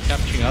job of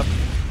catching up.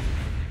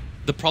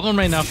 The problem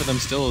right now for them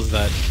still is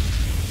that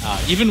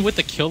even with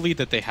the kill lead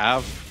that they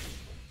have,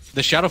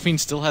 the Shadow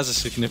Fiend still has a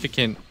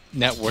significant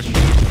net worth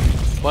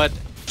lead. But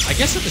I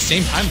guess at the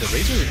same time, the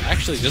Razor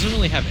actually doesn't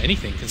really have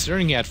anything,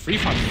 considering he had free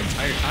farm the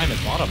entire time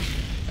at bottom.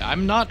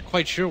 I'm not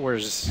quite sure where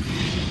his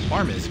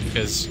farm is,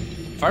 because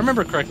if I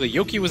remember correctly,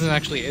 Yoki wasn't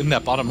actually in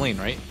that bottom lane,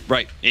 right?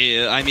 Right.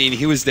 I mean,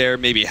 he was there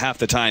maybe half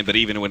the time, but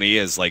even when he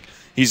is, like,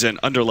 he's an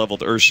underleveled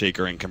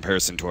Earthshaker in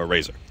comparison to a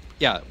Razor.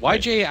 Yeah,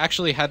 YJ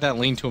actually had that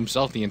lane to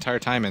himself the entire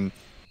time, and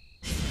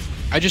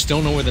I just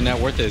don't know where the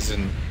net worth is,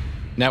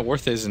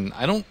 and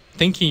I don't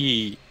think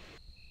he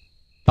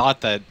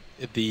thought that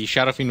the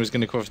Shadow Fiend was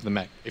going to go for the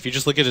mech. If you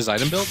just look at his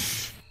item build,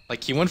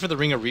 like, he went for the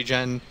Ring of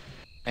Regen,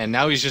 and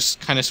now he's just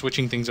kind of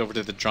switching things over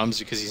to the drums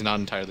because he's not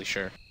entirely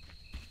sure.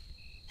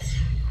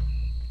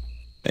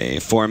 A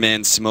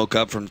 4-man smoke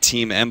up from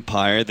Team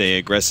Empire. They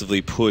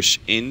aggressively push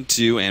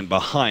into and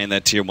behind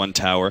that tier 1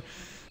 tower.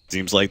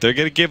 Seems like they're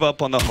going to give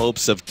up on the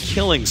hopes of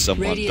killing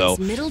someone, though.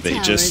 They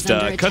just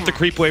cut the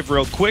creep wave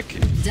real quick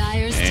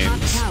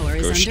and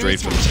go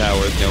straight from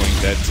tower, knowing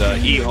that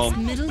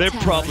EHOME, they're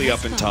probably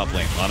up in top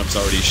lane. Lanham's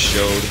already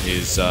showed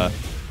his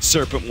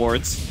Serpent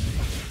Wards.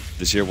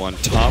 This tier 1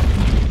 top.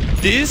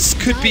 This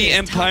could be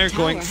Empire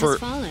going for...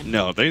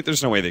 No,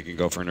 there's no way they can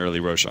go for an early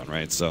Roshan,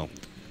 right? So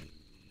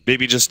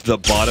maybe just the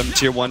bottom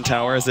tier 1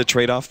 tower as a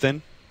trade-off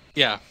then?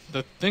 Yeah,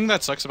 the thing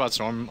that sucks about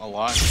Storm a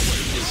lot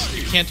is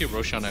you can't do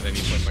Roshan at any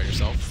point by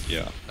yourself.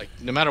 Yeah. Like,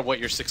 no matter what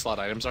your 6-slot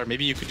items are,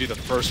 maybe you could do the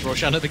first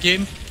Roshan of the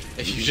game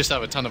if you just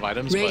have a ton of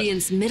items,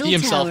 Radiant's but middle he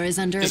himself tower is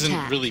under isn't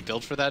attack. really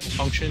built for that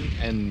function,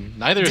 and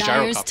neither is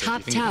Dyer's Gyrocopter.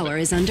 top tower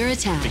is under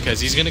attack. Because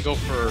he's going to go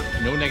for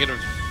no negative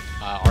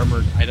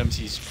armored items.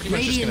 He's pretty much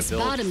Radiant's just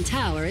going to bottom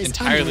tower build is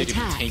entirely under to be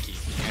attack.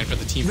 tanky, and for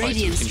the team fight, so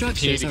Radiant he can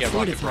continue to structures get are rocket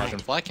barrage fortified.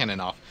 and flat cannon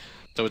off.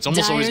 So it's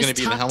almost always Dyer's going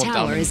to be the top helm of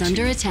tower is under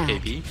dominance attack.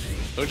 KP,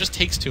 so it just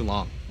takes too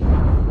long.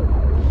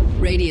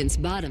 Radiant's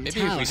bottom Maybe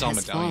if tower we saw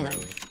has medallion fallen.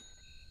 early.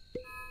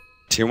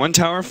 Tier 1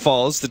 tower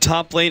falls. The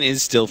top lane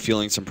is still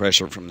feeling some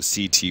pressure from the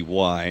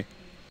CTY.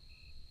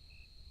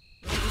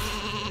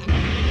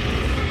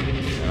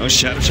 Oh,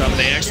 Shadow Shaman,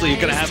 they actually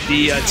are going to have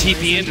the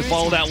TP in to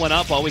follow that one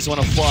up. Always want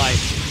to fly.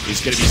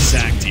 He's going to be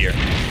sacked here.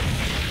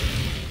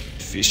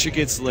 Fissure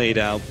gets laid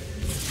out.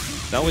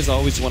 That was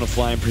always want to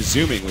fly, I'm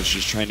presuming, was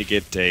just trying to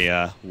get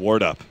a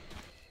ward up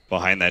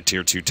behind that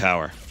tier 2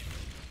 tower.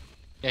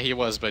 Yeah, he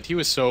was, but he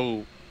was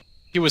so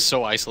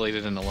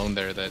isolated and alone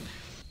there that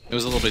it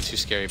was a little bit too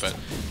scary. But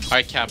all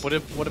right, Cap,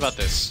 what about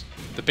this?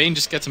 The Bane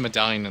just gets a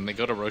medallion and they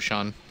go to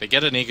Roshan. They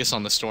get an Aegis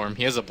on the Storm.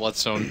 He has a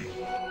Bloodstone.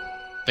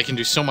 They can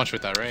do so much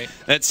with that, right?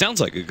 That sounds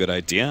like a good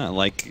idea.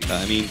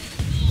 I mean,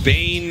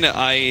 Bane,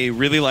 I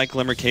really like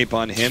Glimmer Cape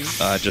on him,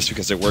 just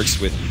because it works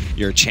with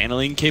your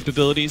channeling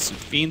capabilities,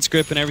 Fiend's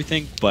Grip and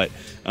everything, but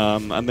a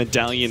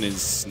medallion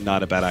is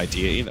not a bad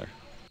idea either.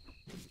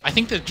 I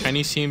think the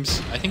Chinese teams,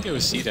 I think it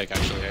was C-Deck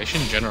actually, I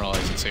shouldn't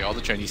generalize and say all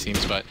the Chinese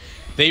teams, but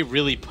they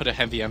really put a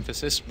heavy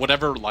emphasis.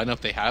 Whatever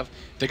lineup they have,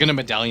 they're going to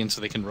medallion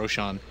so they can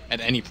Roshan at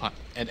any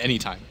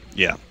time.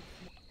 Yeah.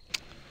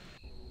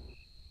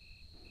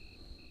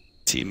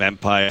 Team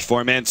Empire,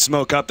 4-man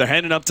smoke up. They're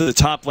heading up to the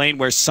top lane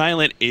where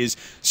Silent is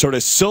sort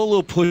of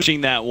solo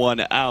pushing that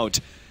one out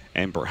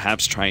and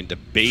perhaps trying to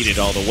bait it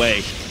all the way.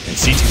 And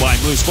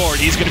CTY moves forward.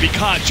 He's going to be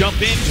caught. Jump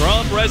in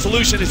from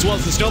Resolution as well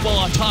as the snowball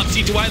on top.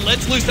 CTY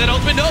lets loose that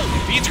ultimate. No,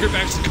 Fiend's Grip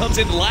actually comes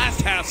in last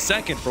half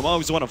second from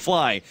Always Want to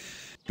Fly,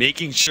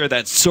 making sure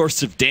that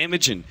source of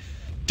damage and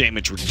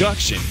damage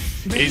reduction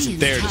isn't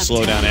there to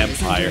slow down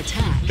Empire.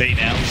 They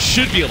now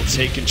should be able to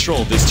take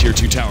control of this tier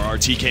 2 tower.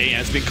 RTK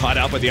has been caught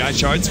out by the Ice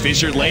Shards.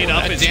 Fissure laid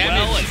up as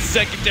well. A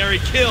secondary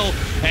kill.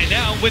 And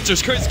now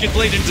Winter's Curse gets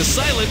laid into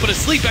Silent, but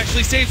Asleep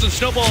actually saves the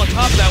snowball on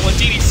top of that one.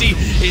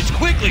 DDC is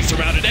quickly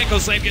surrounded. Echo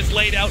Slam gets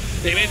laid out.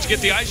 They managed to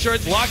get the Ice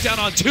Shards locked down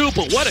on 2,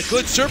 but what a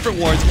good Serpent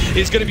Wards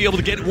is going to be able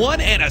to get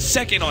 1 and a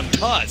second on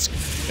Tusk.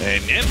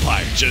 And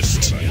Empire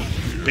just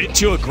a bit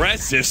too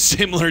aggressive,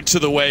 similar to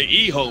the way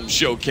EHOME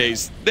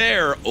showcased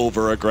their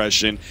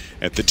over-aggression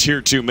at the tier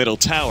 2 middle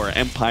tower.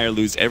 Empire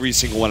lose every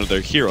single one of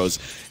their heroes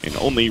and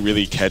only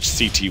really catch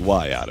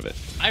CTY out of it.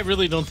 I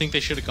really don't think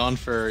they should have gone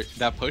for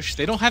that push.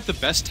 They don't have the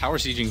best tower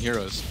sieging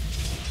heroes.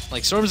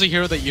 Like, Storm's a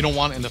hero that you don't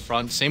want in the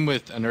front, same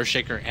with an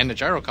Earthshaker and a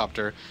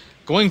Gyrocopter.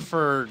 Going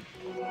for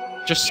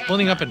just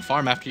splitting up and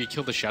farm after you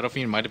kill the Shadow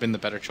Fiend might have been the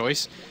better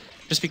choice,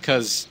 just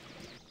because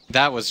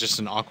that was just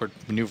an awkward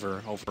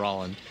maneuver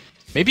overall. And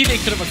maybe they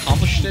could have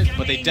accomplished it,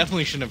 but they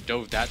definitely shouldn't have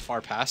dove that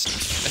far past,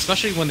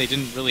 especially when they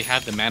didn't really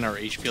have the mana or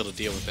HP to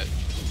deal with it.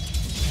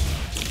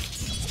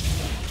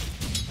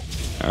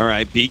 All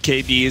right,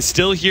 BKB is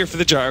still here for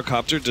the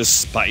Gyrocopter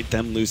despite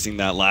them losing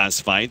that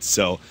last fight,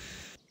 so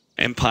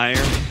Empire,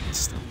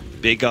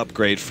 big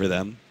upgrade for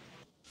them.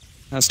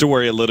 Has to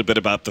worry a little bit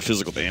about the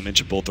physical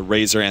damage of both the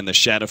Razor and the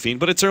Shadow Fiend,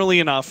 but it's early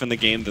enough in the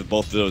game that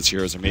both of those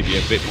heroes are maybe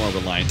a bit more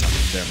reliant on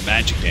their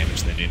magic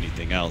damage than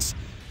anything else.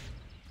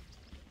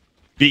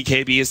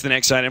 BKB is the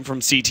next item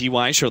from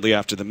CTY shortly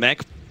after the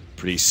mech.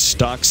 Pretty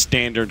stock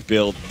standard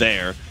build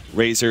there.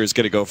 Razor is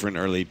going to go for an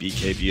early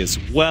BKB as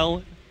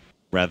well,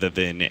 rather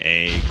than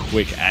a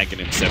quick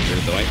Aghanim Scepter,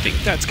 though I think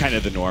that's kind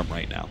of the norm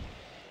right now.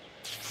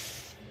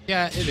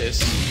 Yeah, it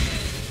is.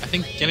 I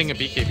think getting a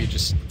BKB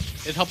just,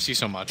 it helps you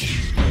so much.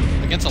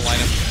 Against a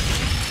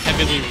lineup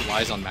heavily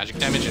relies on magic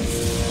damage, and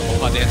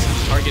Aloha Dance is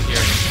the target here,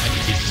 and I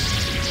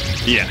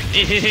think yeah,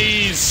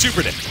 he's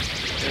super dead.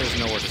 There's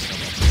nowhere to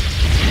snowball.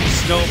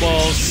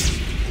 Snowballs,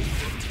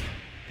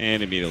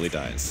 and immediately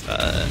dies.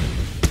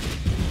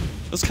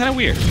 That's kind of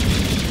weird.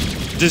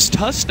 Does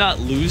Tusk not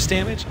lose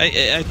damage?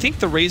 I think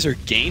the Razor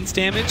gains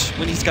damage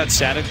when he's got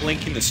static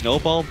linking the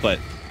snowball, but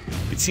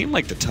it seemed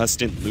like the Tusk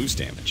didn't lose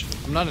damage.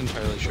 I'm not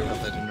entirely sure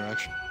about that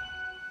interaction.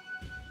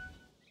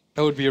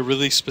 That would be a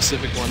really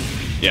specific one.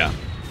 Yeah.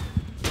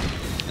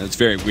 That's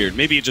very weird.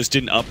 Maybe it just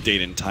didn't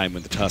update in time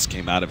when the Tusk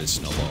came out of his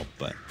snowball,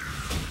 but...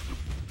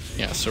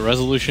 Yeah, so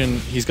Resolution,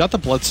 he's got the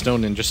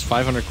Bloodstone in just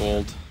 500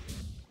 gold.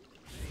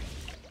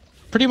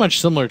 Pretty much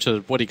similar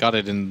to what he got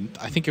it in,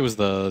 I think it was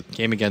the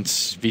game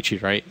against Vici,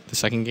 right? The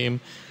second game,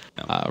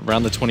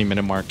 around the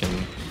 20-minute mark,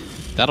 and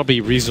that'll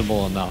be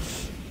reasonable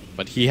enough.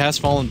 But he has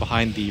fallen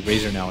behind the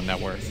Razor now in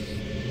net worth.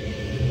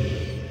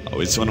 Oh,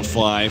 he's gonna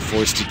fly,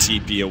 forced to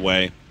TP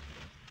away.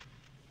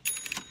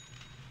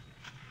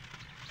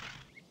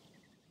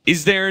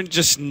 Is there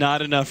just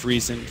not enough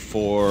reason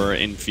for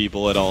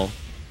Enfeeble at all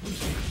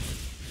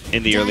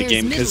in the early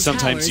game? Because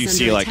sometimes you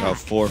see like a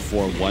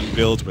 4-4-1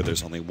 build where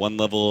there's only one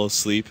level of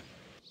sleep.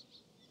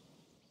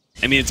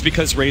 I mean, it's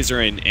because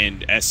Razor and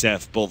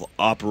SF both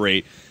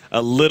operate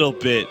a little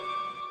bit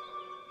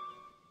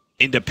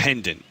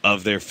independent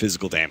of their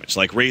physical damage.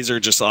 Like, Razor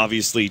just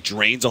obviously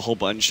drains a whole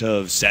bunch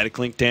of static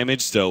link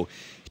damage, so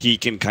he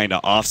can kind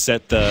of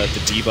offset the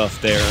debuff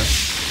there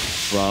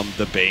from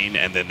the Bane,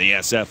 and then the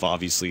SF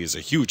obviously is a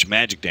huge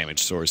magic damage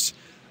source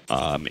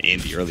in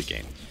the early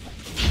game.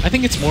 I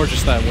think it's more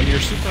just that when you're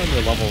super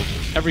under level,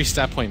 every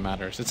stat point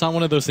matters. It's not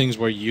one of those things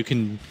where you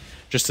can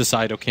just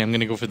decide, okay, I'm going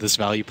to go for this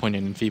value point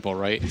in Enfeeble,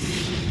 right?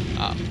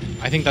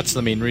 I think that's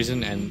the main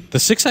reason, and the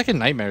 6-second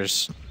Nightmare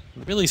is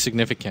really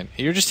significant.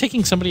 You're just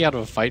taking somebody out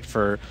of a fight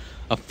for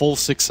a full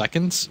 6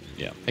 seconds.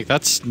 Yeah. Like,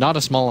 that's not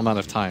a small amount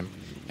of time,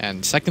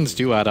 and seconds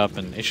do add up,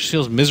 and it just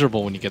feels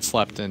miserable when you get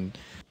slept, and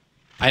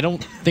I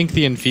don't think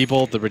the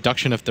Enfeeble, the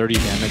reduction of 30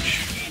 damage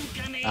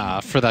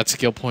for that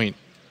skill point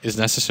is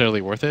necessarily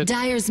worth it.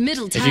 Dire's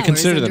middle tower if you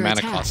consider the mana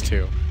attack. cost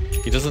too.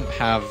 He doesn't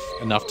have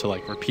enough to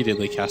like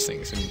repeatedly cast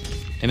things. And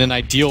in an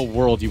ideal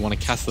world, you want to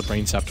cast the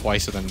Brain Sap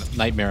twice and then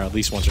Nightmare at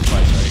least once or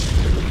twice,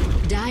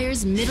 right?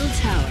 Dire's middle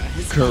tower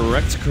has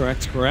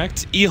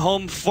Correct.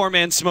 EHOME,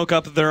 4-man smoke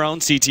up of their own.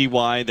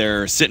 CTY,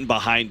 they're sitting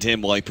behind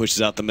him while he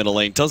pushes out the middle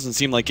lane. Doesn't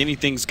seem like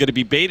anything's going to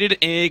be baited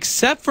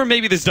except for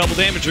maybe this double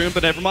damage rune,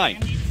 but never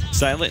mind.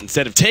 Silent,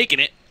 instead of taking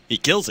it, he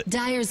kills it.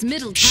 Dire's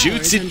middle tower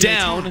Shoots it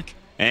down. attack.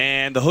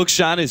 And the hook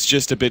shot is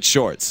just a bit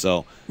short,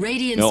 so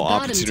Radiant's no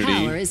bottom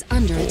opportunity tower is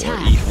under for attack.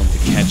 EHOME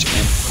to catch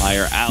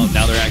Empire out.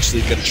 Now they're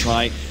actually going to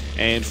try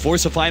and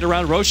force a fight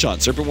around Roshan.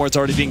 Serpent Ward's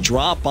already being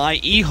dropped by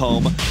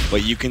EHOME,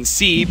 but you can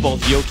see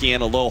both Yoki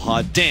and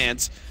Aloha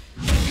Dance.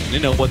 They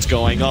know what's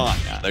going on.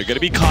 Now they're going to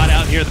be caught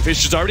out here. The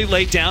Fisher's already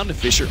laid down. The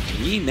Fisher,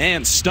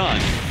 3-man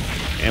stun.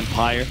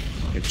 Empire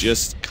have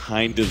just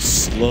kind of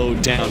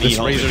slowed down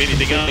EHOME, if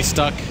anything else.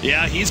 Stuck.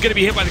 Yeah, he's going to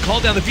be hit by the call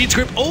down the feed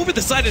script over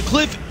the side of the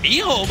cliff.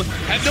 EHOME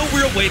have no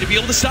real way to be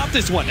able to stop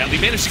this one. Now, they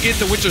managed to get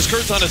the Winter's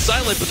Curse on a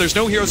silent, but there's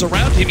no heroes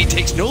around him. He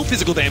takes no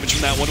physical damage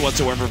from that one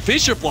whatsoever.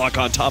 Fisher block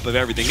on top of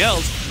everything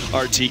else.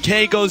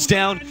 RTK goes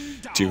down.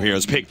 2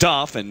 heroes picked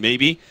off, and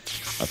maybe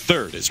a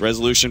third is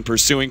Resolution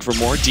pursuing for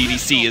more.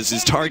 DDC is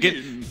his target.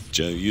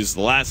 Joe used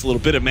the last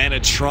little bit of mana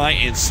to try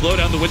and slow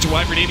down the Winter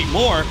Wyvern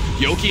anymore.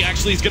 Yoki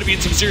actually is going to be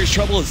in some serious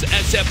trouble as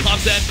SF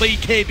pops that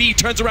BKB,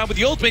 turns around with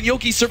the ultimate.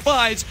 Yoki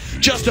survives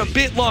just a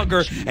bit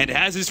longer and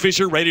has his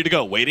Fisher ready to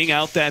go, waiting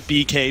out that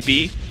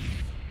BKB.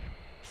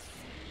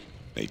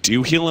 They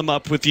do heal him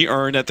up with the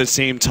urn at the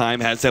same time,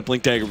 has that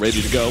Blink Dagger ready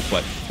to go,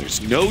 but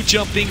there's no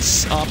jumping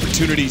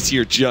opportunities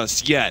here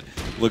just yet.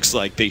 Looks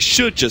like they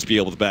should just be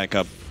able to back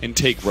up and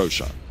take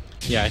Roshan.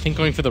 Yeah, I think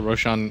going for the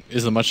Roshan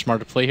is a much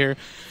smarter play here.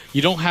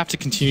 You don't have to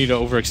continue to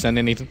overextend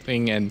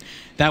anything, and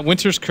that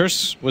Winter's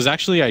Curse was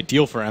actually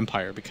ideal for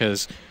Empire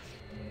because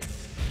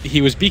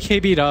he was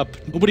BKB'd up,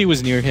 nobody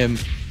was near him,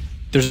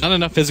 there's not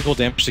enough physical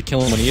damage to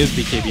kill him when he is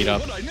BKB'd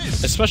up,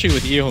 especially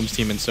with EHOME's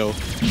team, and so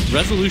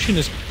Resolution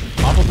is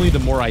probably the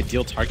more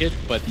ideal target,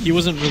 but he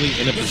wasn't really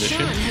in a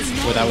position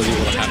where that was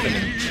able to happen,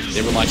 and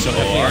they rely so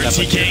heavily on that.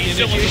 RTK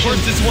still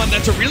first this one.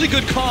 That's a really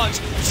good cog.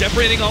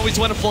 Separating Always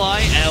Wanna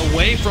Fly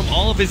away from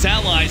all of his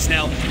allies.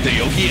 Now, the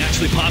Yogi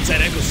actually pops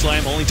that Echo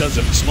Slam, only does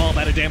a small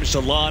amount of damage to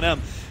Lana.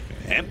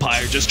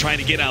 Empire just trying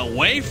to get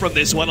away from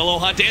this one.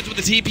 Aloha Dance with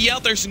the TP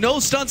out. There's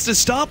no stunts to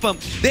stop them.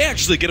 They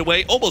actually get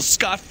away almost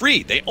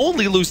scot-free. They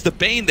only lose the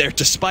Bane there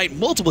despite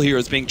multiple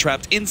heroes being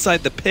trapped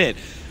inside the pit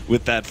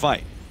with that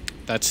fight.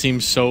 That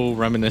seems so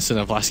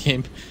reminiscent of last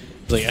game.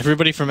 Like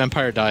everybody from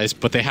Empire dies,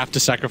 but they have to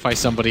sacrifice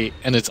somebody,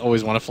 and it's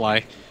Always Wanna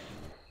Fly.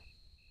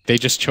 They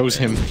just chose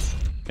him.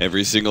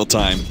 Every single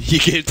time he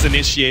gets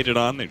initiated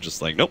on, they're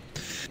just like, nope.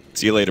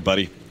 See you later,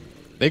 buddy.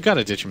 They've got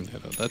to ditch him there,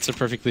 though. That's a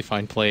perfectly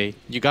fine play.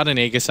 You got an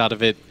Aegis out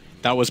of it.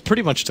 That was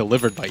pretty much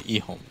delivered by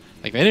EHOME.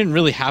 Like, they didn't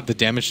really have the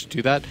damage to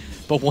do that,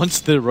 but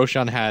once the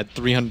Roshan had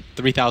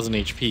 3,000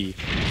 HP,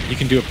 you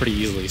can do it pretty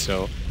easily.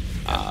 So,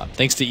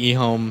 thanks to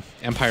EHOME,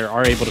 Empire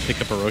are able to pick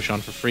up a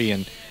Roshan for free,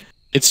 and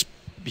it's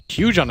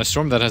huge on a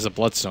Storm that has a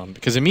Bloodstone,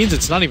 because it means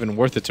it's not even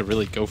worth it to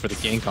really go for the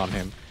gank on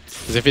him.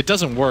 Because if it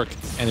doesn't work,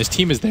 and his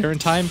team is there in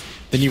time,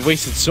 then you've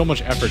wasted so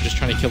much effort just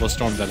trying to kill a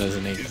Storm that has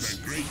an Aegis.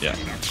 Yeah,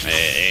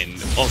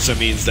 and also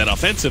means that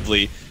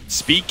offensively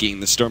speaking,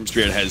 the Storm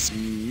Spirit has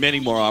many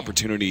more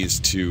opportunities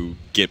to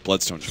get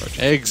Bloodstone charge.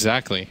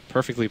 Exactly.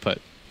 Perfectly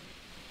put.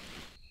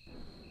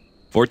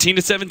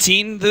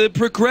 14-17, the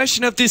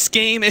progression of this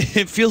game,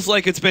 it feels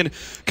like it's been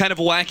kind of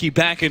wacky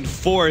back and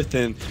forth,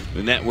 and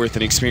the net worth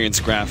and experience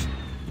graph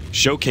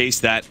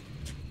showcase that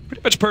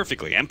pretty much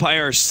perfectly.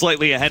 Empire are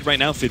slightly ahead right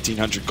now,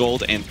 1,500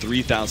 gold and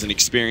 3,000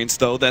 experience,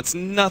 though that's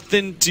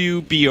nothing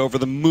to be over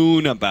the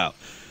moon about.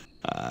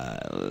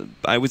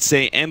 I would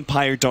say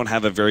Empire don't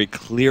have a very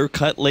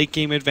clear-cut late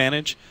game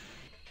advantage.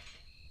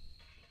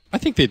 I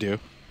think they do.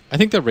 I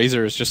think the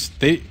Razor is just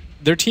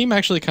their team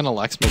actually kind of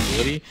lacks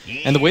mobility,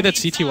 and the way that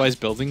CTY is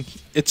building,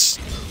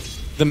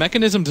 the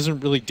mechanism doesn't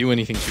really do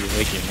anything to your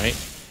late game,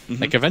 right?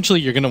 Like eventually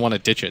you're gonna want to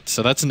ditch it,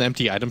 so that's an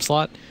empty item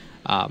slot.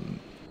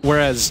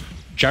 Whereas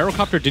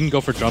Gyrocopter didn't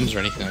go for drums or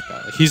anything like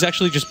that. Like, he's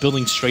actually just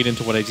building straight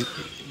into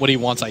what he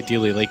wants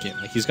ideally late game.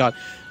 Like he's got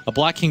a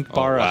Black Ink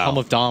bar, a Helm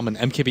of Dom, and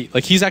MKB.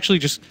 Like he's actually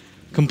just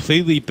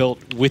completely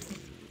built with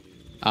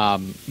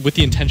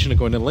the intention of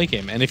going to the late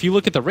game. And if you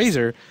look at the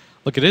Razor,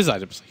 look at his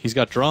items. He's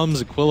got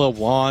drums, Aquila,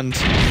 Wand.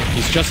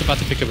 He's just about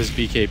to pick up his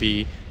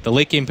BKB. The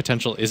late game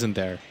potential isn't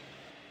there.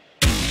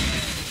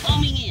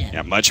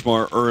 Yeah, much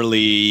more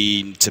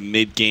early to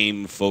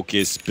mid-game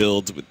focus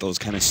build with those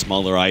kind of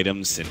smaller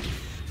items, and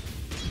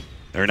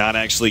they're not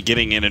actually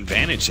getting an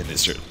advantage in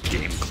this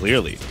game,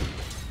 clearly.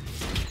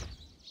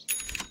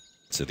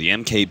 So the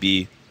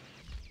MKB,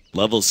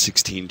 level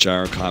 16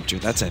 Gyrocopter,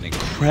 that's an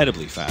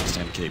incredibly fast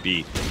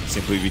MKB,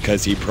 simply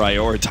because he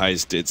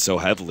prioritized it so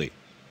heavily.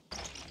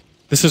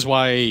 This is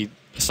why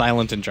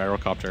Silent and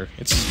Gyrocopter,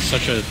 it's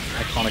such an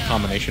iconic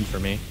combination for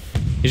me.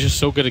 He's just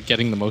so good at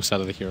getting the most out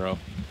of the hero.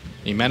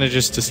 He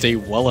manages to stay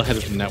well ahead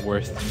of the net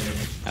worth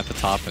at the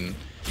top, and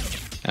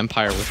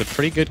Empire with a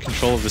pretty good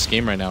control of this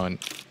game right now. And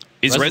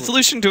is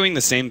Resolution doing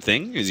the same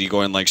thing? Is he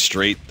going like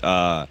straight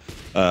Sight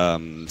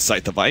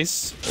the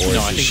Vice? Or no,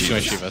 I think he's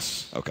going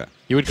Shivas. Okay.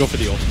 You would go for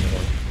the ultimate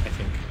orb, I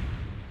think.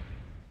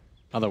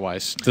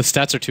 Otherwise, the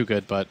stats are too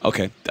good, but...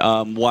 Okay.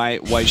 Why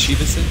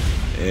Shivas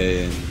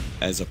in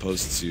as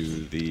opposed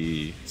to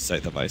the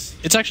Sight the Vice?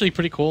 It's actually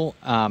pretty cool.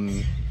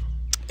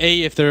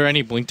 A, if there are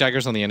any Blink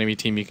Daggers on the enemy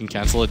team, you can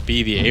cancel it.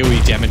 B, the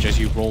AoE damage as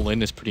you roll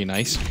in is pretty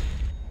nice.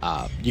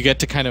 You get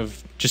to kind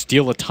of just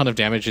deal a ton of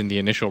damage in the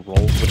initial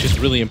roll, which is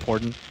really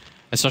important,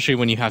 especially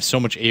when you have so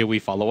much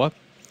AoE follow-up.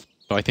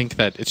 So I think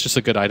that it's just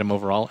a good item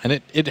overall,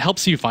 and it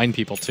helps you find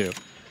people too.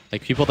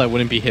 Like people that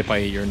wouldn't be hit by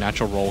your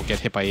natural roll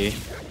get hit by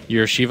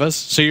your Shivas,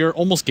 so you're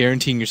almost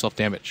guaranteeing yourself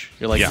damage.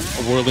 You're like a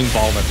whirling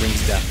ball that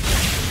brings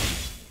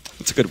death.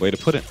 That's a good way to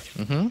put it.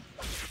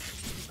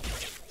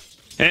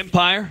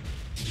 Empire.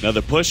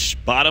 Another push,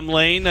 bottom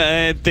lane.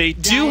 They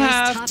do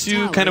have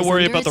to kind of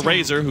worry about the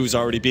Razor, who's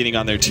already beating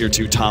on their tier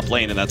 2 top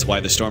lane, and that's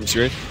why the Storm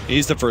Spirit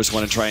is the first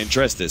one to try and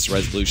address this.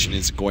 Resolution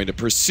is going to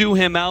pursue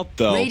him out,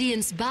 though.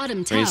 Radiant's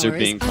bottom tower Razor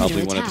being is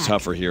probably under one of the attack.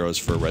 tougher heroes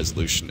for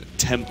Resolution.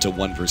 Attempt a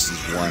 1 versus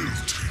 1.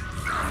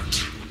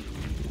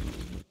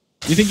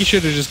 You think he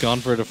should have just gone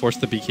for it to force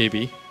the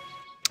BKB?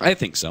 I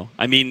think so.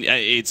 I mean,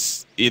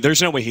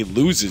 there's no way he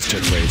loses to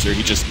Razor.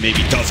 He just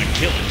maybe doesn't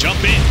kill it.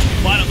 Jump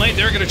in. Bottom lane,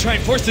 they're going to try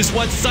and force this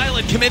one.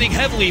 Silent committing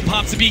heavily.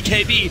 Pops the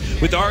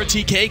BKB with the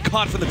RTK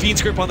caught from the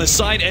Fiend's Grip on the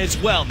side as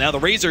well. Now the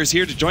Razor is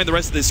here to join the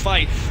rest of this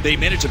fight. They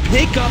manage to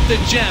pick up the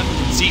gem,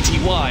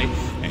 CTY,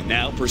 and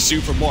now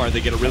pursue for more.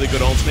 They get a really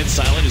good ultimate.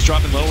 Silent is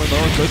dropping lower and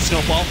lower. Good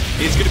snowball.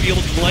 He's going to be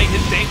able to delay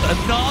his fate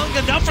long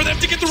enough for them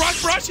to get the rock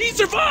brush. He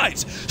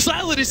survives.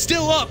 Silent is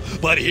still up,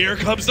 but here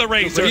comes the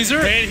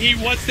Razor. And he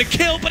wants to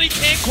kill, but he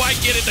can't quite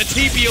get it. The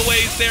TP away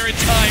is there in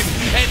time.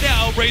 And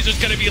now Razor's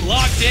going to be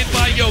locked in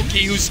by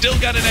Yoki, who's still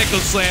got an Echo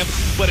Slam,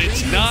 but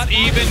it's not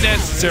even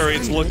necessary.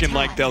 It's looking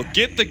like they'll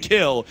get the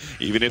kill,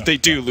 even if they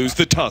do lose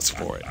the tusk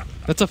for it.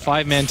 That's a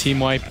 5-man team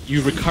wipe.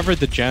 You recovered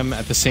the gem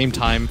at the same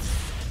time.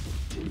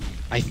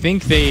 I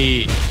think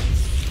they...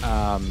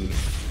 I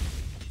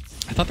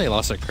thought they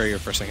lost their courier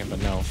for a second, but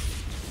no.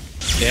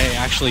 They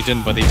actually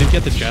didn't, but they did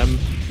get the gem.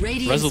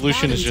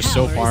 Resolution is just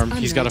so farmed.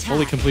 He's got a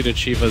fully completed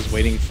Shiva's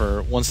waiting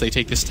for once they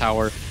take this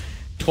tower.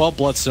 12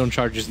 Bloodstone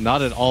charges,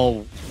 not at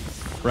all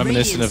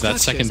reminiscent of that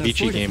second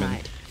Vici game.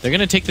 And they're going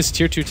to take this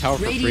tier 2 tower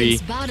for free.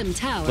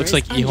 Looks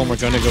like EHOME are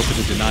going to go for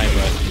the deny,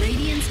 but...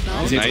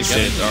 Nice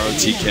hit,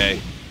 ROTK.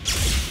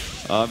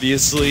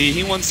 Obviously,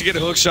 he wants to get a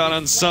hook shot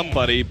on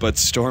somebody, but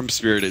Storm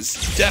Spirit is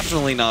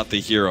definitely not the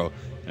hero.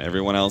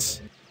 Everyone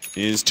else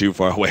is too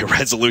far away.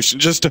 Resolution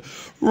just to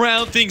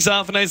round things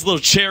off. A nice little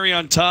cherry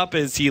on top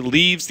as he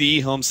leaves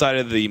the EHOME side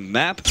of the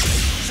map.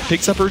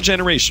 Picks up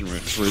regeneration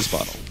runes for his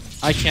bottle.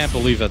 I can't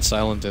believe that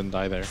Silent didn't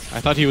die there.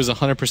 I thought he was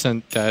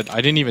 100% dead.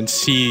 I didn't even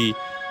see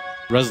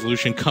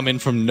Resolution come in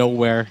from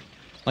nowhere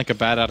like a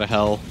bat out of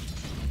hell.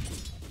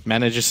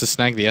 Manages to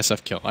snag the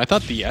SF kill. I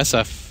thought the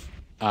SF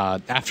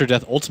after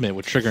death ultimate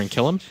would trigger and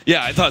kill him.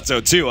 Yeah, I thought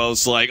so too. I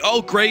was like,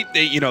 oh great,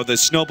 the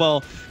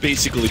snowball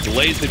basically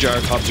delays the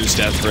Gyrocopter's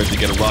death for him to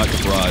get a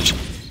rocket barrage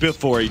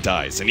before he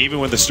dies. And even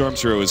when the Storm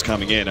Spirit was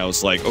coming in, I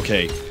was like,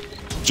 okay,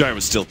 Gyro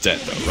was still dead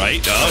though, right?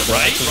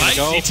 Right.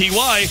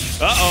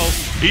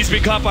 CTY. He's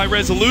been caught by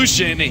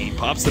Resolution. He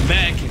pops the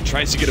mech and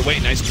tries to get away.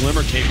 Nice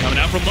Glimmer Cave coming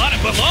out from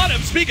Lottim. But Lottim,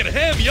 speaking of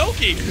him,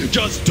 Yoki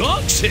just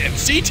dunks him.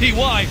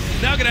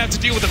 CTY now going to have to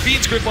deal with the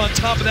Fiend's Grip on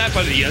top of that,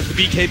 but he has the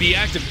BKB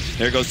active.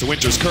 There goes the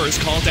Winter's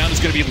Curse. Call down is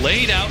going to be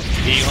laid out.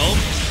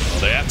 EHOME.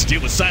 They have to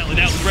deal with Silent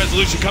now with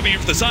Resolution coming in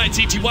from the side.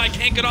 CTY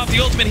can't get off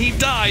the ultimate. He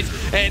dies.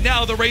 And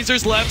now the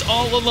Razor's left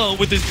all alone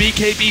with his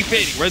BKB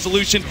fading.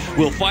 Resolution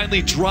will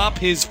finally drop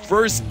his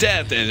first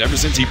death, and ever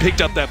since he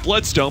picked up that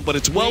Bloodstone, but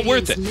it's well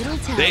worth it.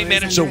 They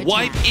managed to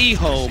wipe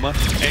EHOME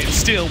and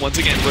still, once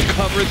again,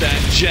 recover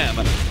that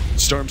gem.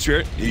 Storm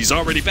Spirit, he's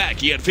already back.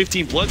 He had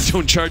 15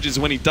 Bloodstone charges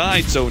when he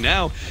died, so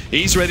now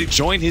he's ready to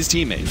join his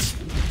teammates.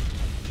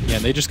 Yeah,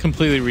 they just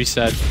completely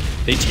reset.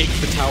 They take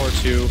the tower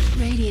too.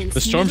 The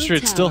Storm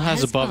Spirit still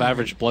has above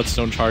average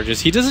Bloodstone charges.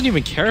 He doesn't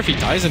even care if he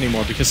dies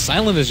anymore because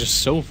Silent is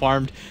just so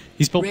farmed.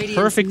 He's built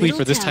perfectly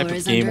for this type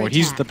of game where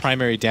he's the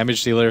primary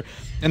damage dealer.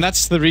 And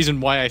that's the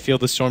reason why I feel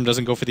the Storm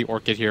doesn't go for the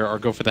Orchid here or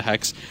go for the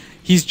Hex.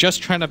 He's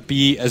just trying to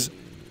be as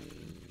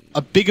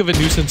big of a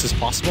nuisance as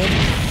possible,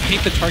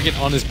 paint the target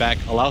on his back,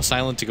 allow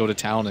Silent to go to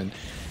town, and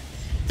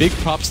big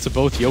props to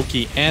both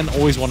Yoki and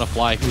Always Wanna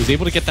Fly, who was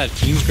able to get that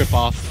Fiend's Grip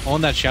off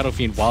on that Shadow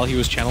Fiend while he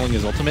was channeling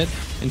his ultimate,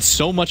 and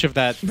so much of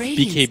that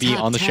BKB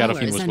on the Shadow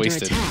Fiend was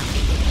wasted.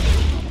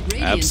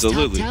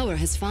 Absolutely. Top tower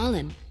has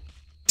fallen.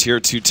 Tier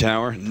 2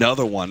 tower,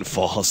 another one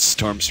falls.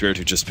 Storm Spirit,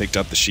 who just picked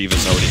up the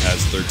Shivas, already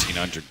has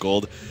 1,300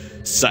 gold.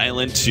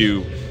 Silent,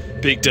 who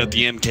picked up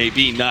the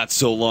MKB not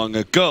so long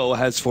ago,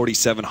 has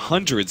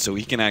 4,700, so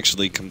he can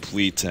actually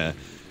complete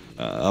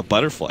a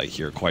butterfly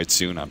here quite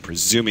soon. I'm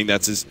presuming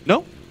that's his...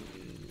 No?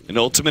 An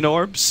ultimate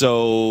orb,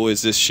 so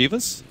is this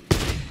Shiva's?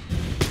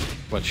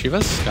 What,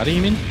 Shiva's? Scotty,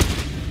 you mean?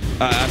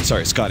 I'm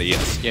sorry, Scotty,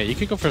 yes. Yeah, you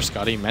could go for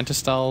Scotty. Manta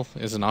Style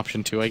is an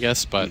option too, I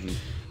guess, but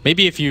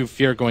maybe if you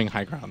fear going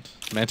high ground,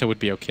 Manta would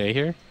be okay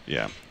here.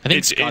 Yeah. I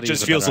think it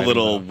just feels a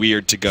little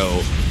weird to go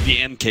the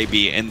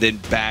MKB and then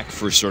back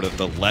for sort of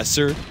the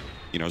lesser,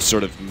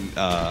 sort of,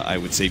 I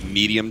would say,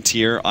 medium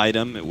tier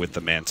item with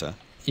the Manta.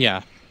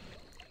 Yeah.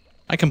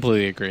 I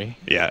completely agree.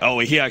 Yeah. Oh,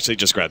 he actually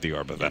just grabbed the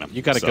Orb of Venom.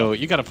 You gotta go.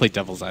 You gotta play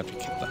devil's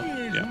advocate, though.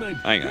 Yeah,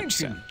 I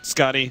understand.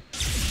 Scotty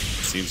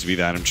seems to be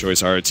the item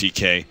choice.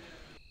 ROTK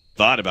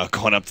thought about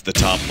going up to the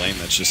top lane.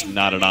 That's just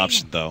not an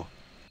option, though.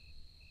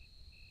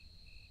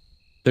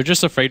 They're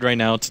just afraid right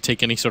now to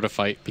take any sort of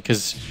fight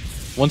because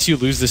once you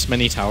lose this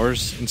many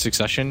towers in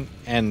succession,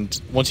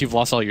 and once you've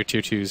lost all your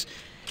tier 2s,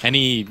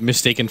 any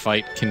mistaken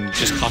fight can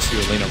just cost you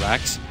a lane of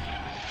racks.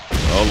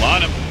 Oh,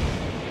 Lottim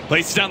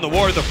places down the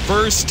ward. The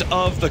first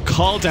of the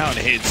call down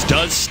hits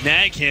does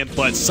snag him,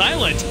 but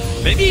Silent,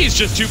 maybe he's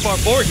just too far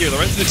forward here. The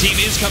rest of the team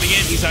is coming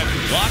in. He's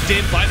locked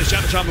in by the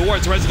Shadow Charm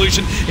Ward's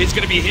Resolution. It's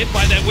going to be hit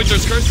by that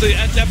Winter's Curse. The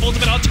SF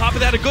ultimate on top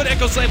of that. A good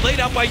Echo Slam laid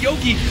out by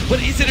Yoki,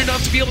 but is it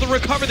enough to be able to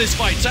recover this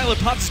fight?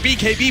 Silent pops his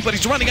BKB, but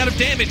he's running out of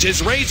damage.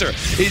 His Razor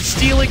is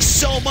stealing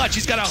so much.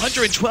 He's got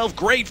 112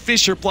 great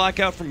Fissure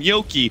block out from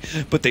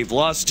Yoki, but they've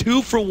lost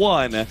 2 for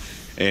 1.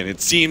 And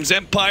it seems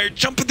Empire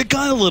jumping the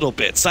gun a little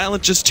bit.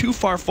 Silent just too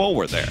far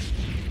forward there.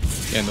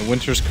 Yeah, and the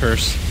Winter's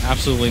Curse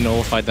absolutely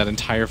nullified that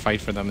entire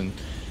fight for them. And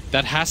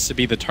that has to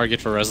be the target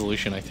for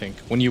Resolution, I think.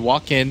 When you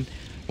walk in,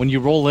 when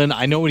you roll in,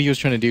 I know what he was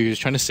trying to do. He was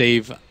trying to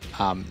save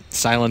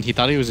Silent. He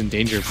thought he was in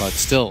danger, but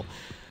still,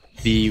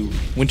 the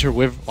Winter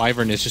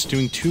Wyvern is just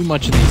doing too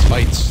much in these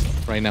fights.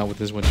 right now with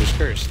his Winter's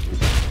Curse.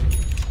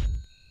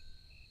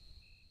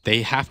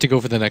 They have to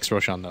go for the next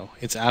Roshan, though.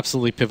 It's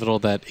absolutely pivotal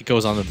that it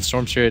goes onto the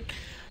Storm Spirit.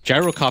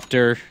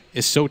 Gyrocopter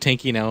is so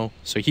tanky now,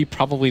 so he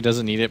probably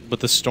doesn't need it, but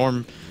the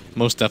Storm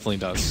most definitely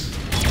does.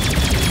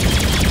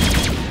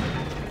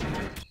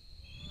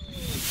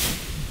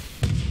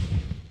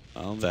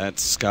 Well, that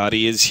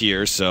Scotty is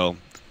here, so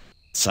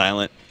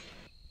Silent.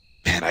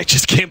 Man, I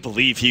just can't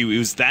believe he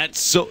was that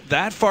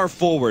far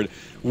forward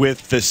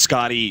with the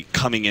Scotty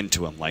coming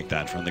into him like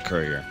that from the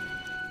Courier.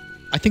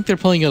 I think they're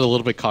playing it a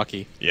little bit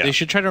cocky. Yeah. They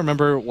should try to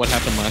remember what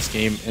happened last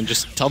game and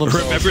just tell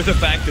themselves... Remember the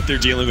fact that they're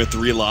dealing with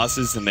 3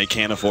 losses and they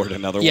can't afford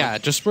another one? Yeah,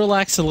 just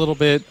relax a little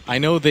bit. I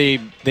know they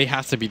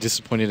have to be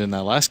disappointed in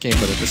that last game,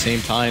 but at the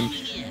same time,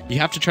 you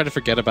have to try to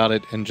forget about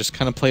it and just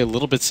kind of play a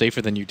little bit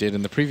safer than you did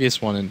in the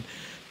previous one. And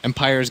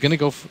Empire is going to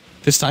go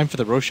this time for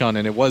the Roshan,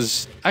 and it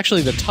was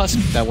actually the Tusk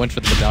that went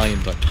for the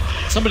Medallion, but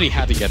somebody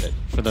had to get it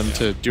for them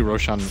to do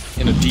Roshan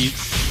in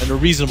a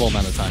reasonable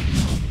amount of time.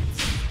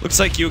 Looks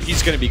like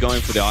Yuki's going to be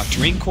going for the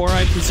Octarine Core,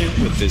 I presume,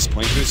 with this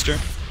point booster.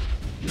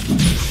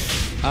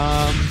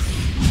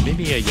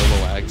 Maybe a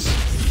YOLO Ags.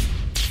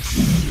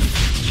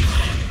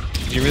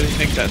 Do you really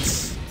think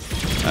that's...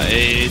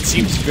 it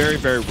seems very,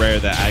 very rare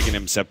that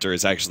Aghanim Scepter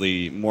is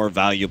actually more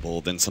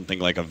valuable than something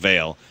like a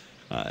Veil.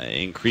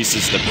 It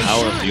increases the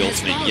power of the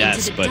ultimate,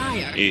 yes, but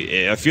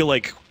I feel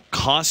like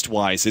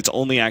cost-wise, it's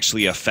only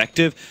actually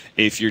effective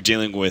if you're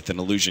dealing with an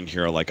illusion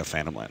hero like a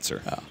Phantom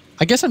Lancer.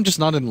 I guess I'm just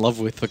not in love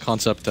with the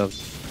concept of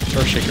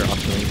Earthshaker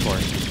Octarine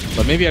Core,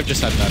 but maybe I've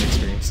just had bad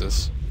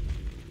experiences.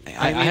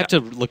 I have to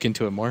look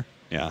into it more.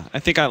 Yeah, I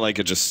think I like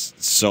it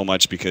just so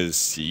much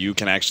because you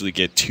can actually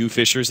get 2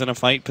 Fissures in a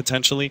fight,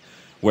 potentially,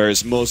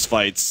 whereas most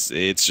fights,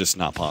 it's just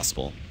not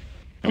possible.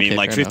 I mean,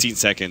 like 15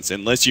 seconds,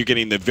 unless you're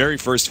getting the very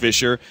first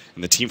Fissure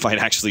and the team fight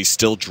actually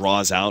still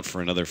draws out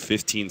for another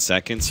 15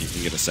 seconds, you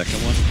can get a second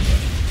one.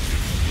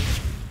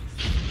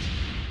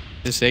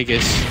 This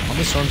Aegis on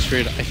the Storm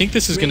Spirit, I think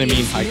this is going to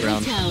mean high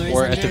ground,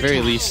 or at the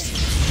very least,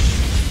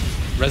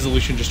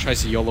 Resolution just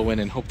tries to YOLO in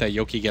and hope that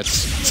Yoki gets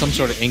some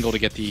sort of angle to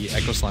get the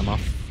Echo Slam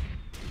off.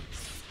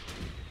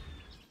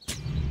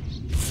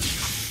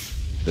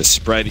 The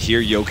spread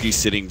here, Yoki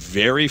sitting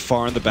very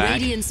far in the back.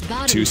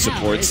 2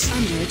 supports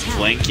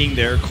flanking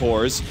their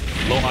cores.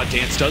 Loha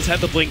Dance does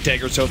have the Blink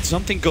Dagger, so if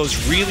something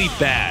goes really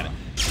bad,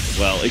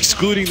 well,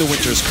 excluding the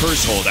Winter's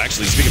Curse hold,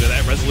 actually, speaking of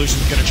that,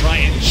 Resolution's going to try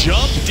and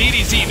jump.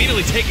 DDZ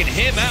immediately taking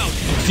him out.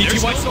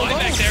 There's no line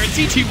back there, and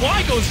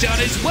CTY goes down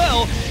as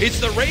well. It's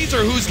the Razor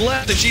who's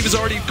left. The Shiva's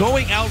already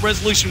going out.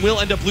 Resolution will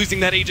end up losing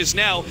that Aegis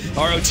now.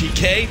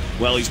 ROTK,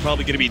 well, he's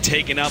probably going to be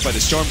taken out by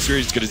the Storm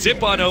Spirit. He's going to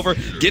zip on over,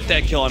 get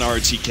that kill on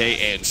ROTK,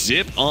 and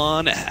zip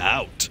on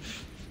out.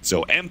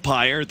 So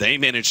Empire, they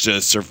managed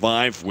to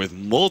survive with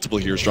multiple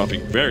heroes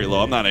dropping very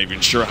low. I'm not even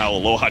sure how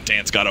Aloha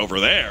Dance got over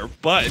there,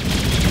 but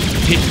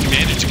he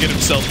managed to get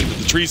himself into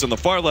the trees on the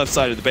far left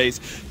side of the base,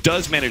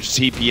 does manage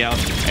to TP out,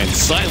 and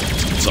Silent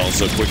is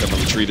also quick on the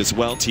retreat as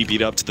well,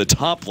 TP'd up to the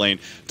top lane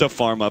to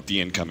farm up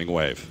the incoming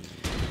wave.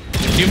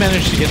 They do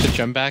manage to get the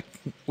gem back,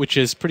 which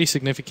is pretty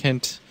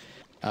significant.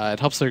 It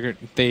helps they get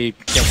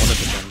one of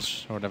the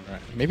gems or whatever.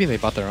 Maybe they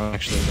bought their own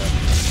actually, but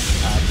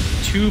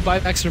 2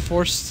 buybacks are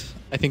forced,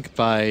 I think,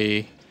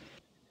 by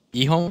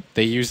EHOME.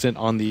 They used it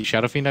on the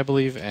Shadow Fiend, I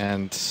believe,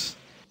 and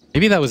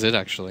maybe that was it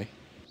actually.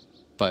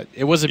 But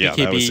it was a BKB,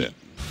 that was it.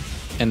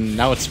 And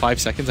now it's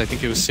 5 seconds. I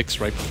think it was 6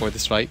 right before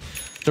this fight.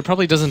 That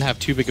probably doesn't have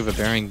too big of a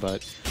bearing, but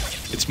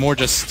it's more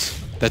just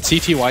that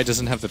CTY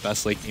doesn't have the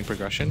best late game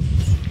progression.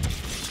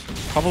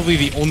 Probably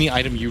the only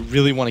item you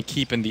really want to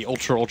keep in the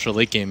ultra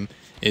late game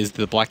is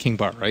the Black King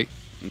bar, right?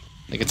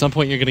 Like at some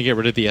point you're going to get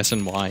rid of the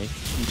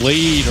SNY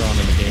later on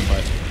in the game,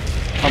 but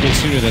probably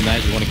sooner than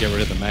that you want to get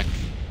rid of the mech.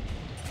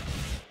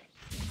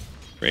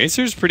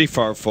 Razor's pretty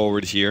far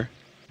forward here.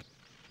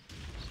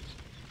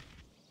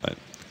 But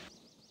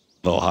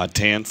Loha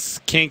Dance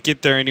can't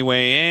get there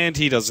anyway, and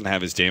he doesn't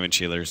have his damage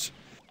healers.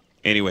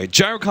 Anyway,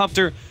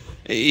 Gyrocopter,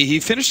 he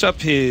finished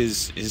up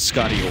his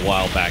Scotty a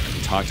while back.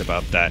 We talked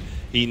about that.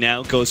 He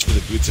now goes for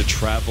the Boots of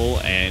Travel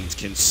and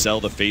can sell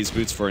the Phase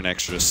Boots for an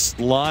extra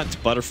slot.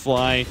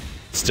 Butterfly,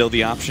 still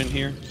the option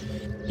here?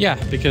 Yeah,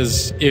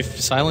 because if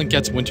Silent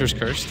gets Winter's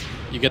Cursed,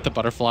 you get the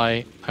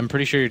Butterfly. I'm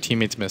pretty sure your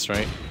teammates miss,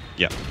 right?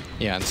 Yeah.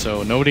 Yeah, and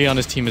so nobody on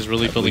his team is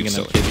really building an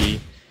MKB.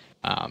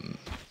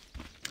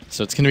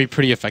 So it's going to be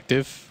pretty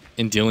effective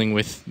in dealing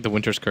with the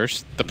Winter's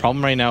Curse. The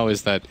problem right now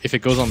is that if it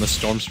goes on the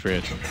Storm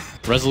Spirit,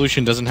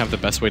 Resolution doesn't have the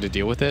best way to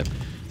deal with it.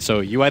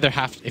 So you either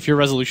have, if you're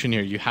Resolution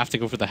here, you have to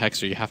go for the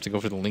Hex or you have to go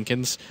for the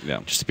Lincolns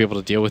just to be able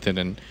to deal with it.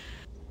 And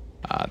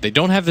they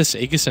don't have this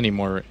Aegis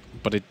anymore,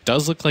 but it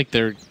does look like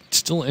they're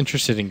still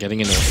interested in getting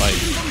into a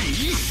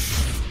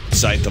fight.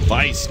 Sight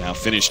Device now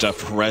finished up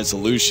for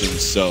Resolution,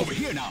 so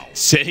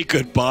say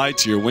goodbye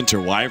to your Winter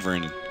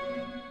Wyvern.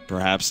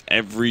 Perhaps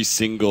every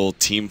single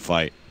team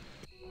fight.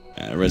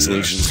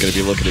 Resolution's going to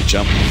be looking to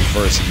jump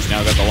first. He's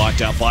now got the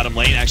lockdown bottom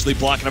lane, actually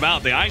blocking him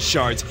out. The Ice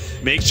Shards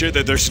make sure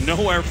that there's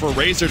nowhere for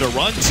Razor to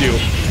run to.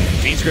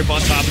 Fiend's Grip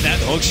on top of that.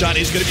 The hook shot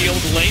is going to be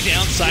able to lay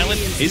down. Silent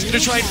is going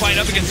to try and fight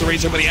up against the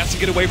Razor, but he has to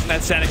get away from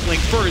that static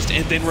link first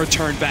and then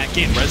return back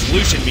in.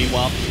 Resolution,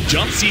 meanwhile,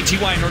 jumps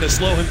CTY in order to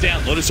slow him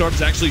down. Lotus Orb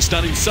is actually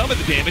stunning some of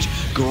the damage.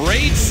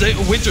 Great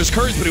Winter's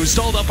Curse, but it was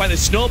stalled up by the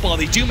Snowball.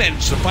 They do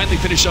manage to finally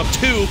finish up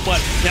 2,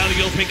 but now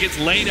the Ultimate gets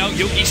laid out.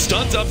 Yoki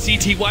stuns up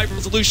CTY.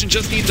 Resolution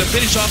just needs to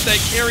finish off that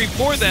carry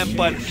for them,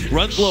 but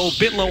runs low, a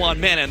bit low on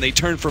mana, and they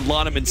turn for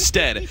Lonham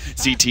instead.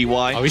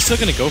 CTY. Are we still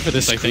going to go for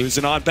this, I think?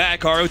 Cruising on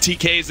back.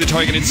 ROTK is the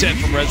target instead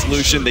from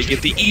Resolution. They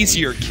get the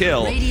easier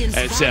kill.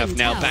 SF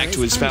now back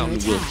to his fountain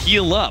will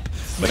heal up.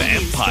 But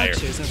Empire,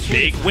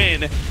 big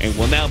win, and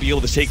will now be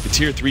able to take the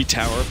tier 3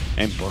 tower,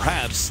 and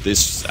perhaps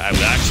this, I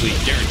would actually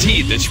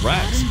guarantee this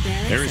racks.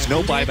 There is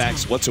no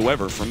buybacks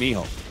whatsoever from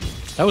EHOME.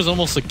 That was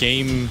almost a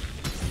game,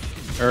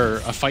 or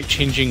a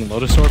fight-changing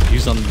Lotus Orb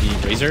used on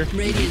the Razor.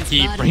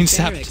 He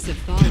brain-stabbed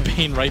the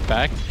Bane right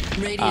back,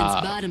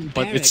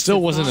 but it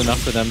still wasn't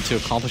enough for them to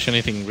accomplish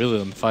anything really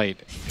in the fight,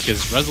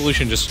 because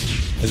Resolution just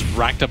has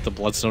racked up the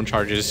Bloodstone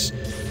charges.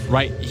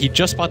 Right, he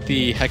just bought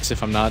the Hex,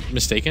 if I'm not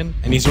mistaken,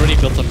 and he's already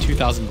built up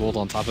 2,000 gold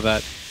on top of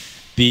that.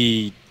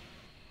 The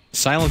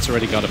Silence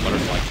already got a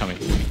Butterfly coming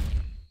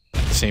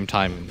at the same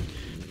time.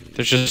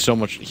 There's just so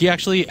much. He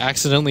actually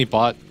accidentally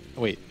bought...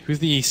 Wait, who's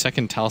the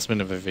second Talisman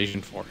of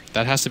Evasion for?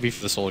 That has to be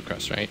for the Solar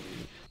Crest, right?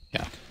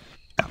 Yeah.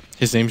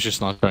 His name's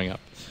just not showing up.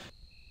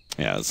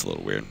 Yeah, that's a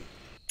little weird.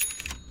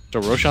 So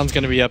Roshan's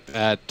going to be up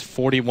at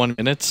 41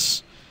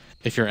 minutes.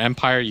 If you're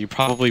Empire, you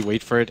probably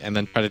wait for it and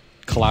then try to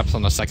collapse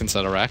on a second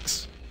set of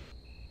racks.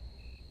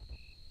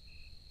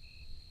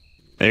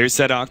 There's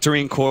that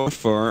Octarine Core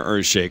for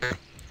Earthshaker.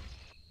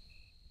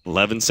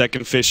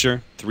 11-second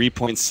Fissure,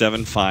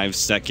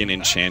 3.75-second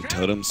Enchant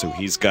Totem, so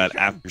he's got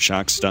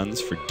Aftershock stuns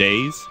for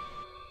days.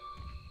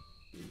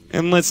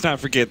 And let's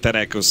not forget that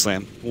Echo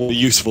Slam. What a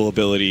useful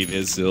ability it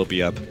is. It'll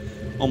be up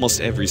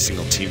almost every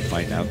single team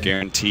fight now,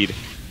 guaranteed.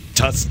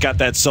 Tusk got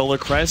that Solar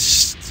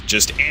Crest,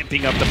 just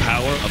amping up the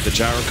power of the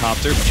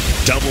Gyrocopter.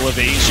 Double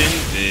evasion.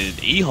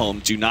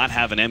 EHOME do not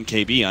have an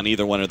MKB on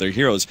either one of their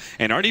heroes,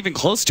 and aren't even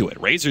close to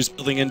it. Razor's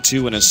building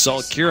into an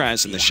Assault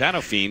Cuirass and the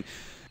Shadow Fiend.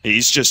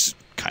 He's just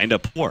kind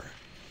of poor.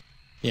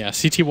 Yeah,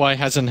 CTY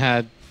hasn't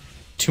had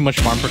too much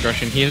farm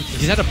progression.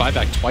 He's had a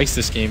buyback twice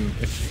this game,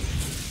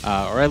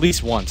 or at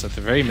least once. At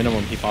the very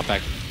minimum, he bought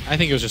back. I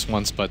think it was just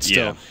once, but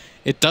still. Yeah.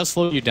 It does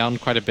slow you down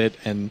quite a bit,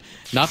 and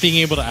not being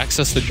able to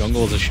access the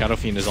jungle as a Shadow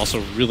Fiend is also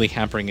really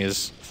hampering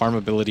his farm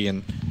ability,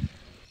 and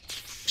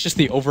it's just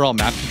the overall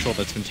map control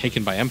that's been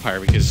taken by Empire,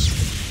 because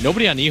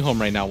nobody on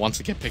EHOME right now wants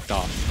to get picked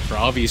off, for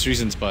obvious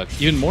reasons, but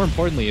even more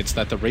importantly, it's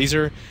that the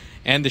Razor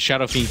and the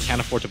Shadow Fiend can't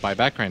afford to buy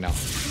back right now.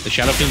 The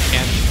Shadow Fiend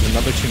can't in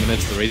another 2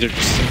 minutes, the Razor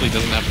just simply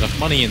doesn't have enough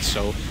money, and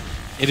so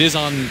it is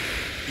on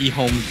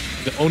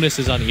EHOME, the onus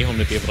is on EHOME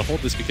to be able to hold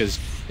this, because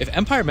if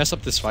Empire mess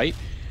up this fight,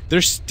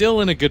 they're still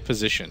in a good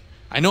position.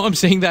 I know I'm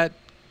saying that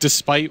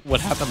despite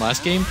what happened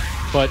last game,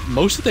 but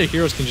most of their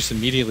heroes can just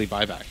immediately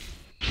buy back.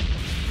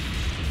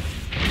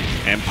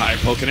 Empire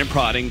poking and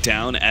prodding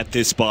down at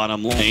this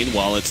bottom lane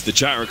while it's the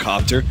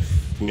Gyrocopter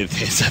with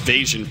his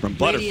evasion from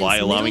Butterfly,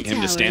 allowing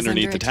him to stand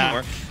underneath the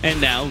tower and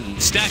now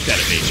stack that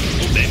evasion.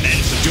 They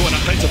managed to do an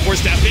offensive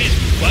four-step in,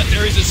 but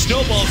there is a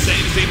snowball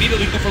save as they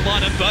immediately go for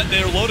Lana, but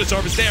their Lotus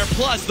Orb is there,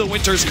 plus the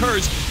Winter's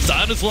Curse.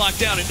 Silent is locked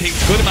down and takes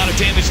a good amount of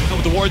damage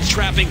with the wards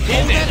trapping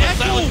him, and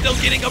Silent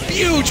still getting a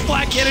huge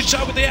black cannon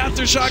shot with the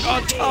Aftershock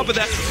on top of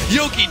that.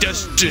 Yoki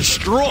just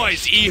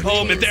destroys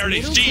EHOME, and there it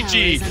is,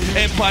 GG.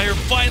 Empire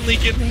finally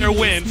getting their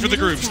win for the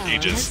group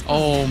stages.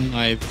 Oh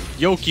my,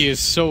 Yoki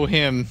is so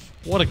him.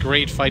 What a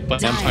great fight by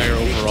Empire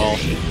overall.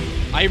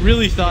 I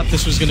really thought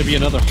this was going to be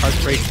another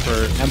heartbreak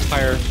for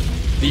Empire.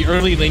 The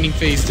early laning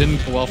phase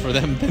didn't go well for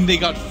them. Then they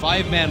got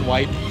 5-man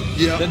wipe.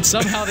 Yep. Then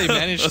somehow they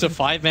managed to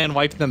 5-man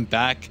wipe them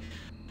back.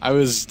 I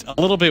was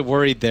a little bit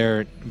worried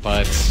there,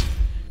 but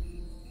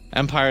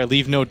Empire,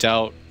 leave no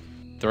doubt.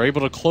 They're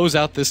able to close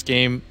out this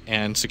game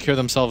and secure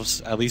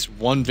themselves at least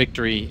one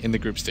victory in the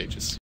group stages.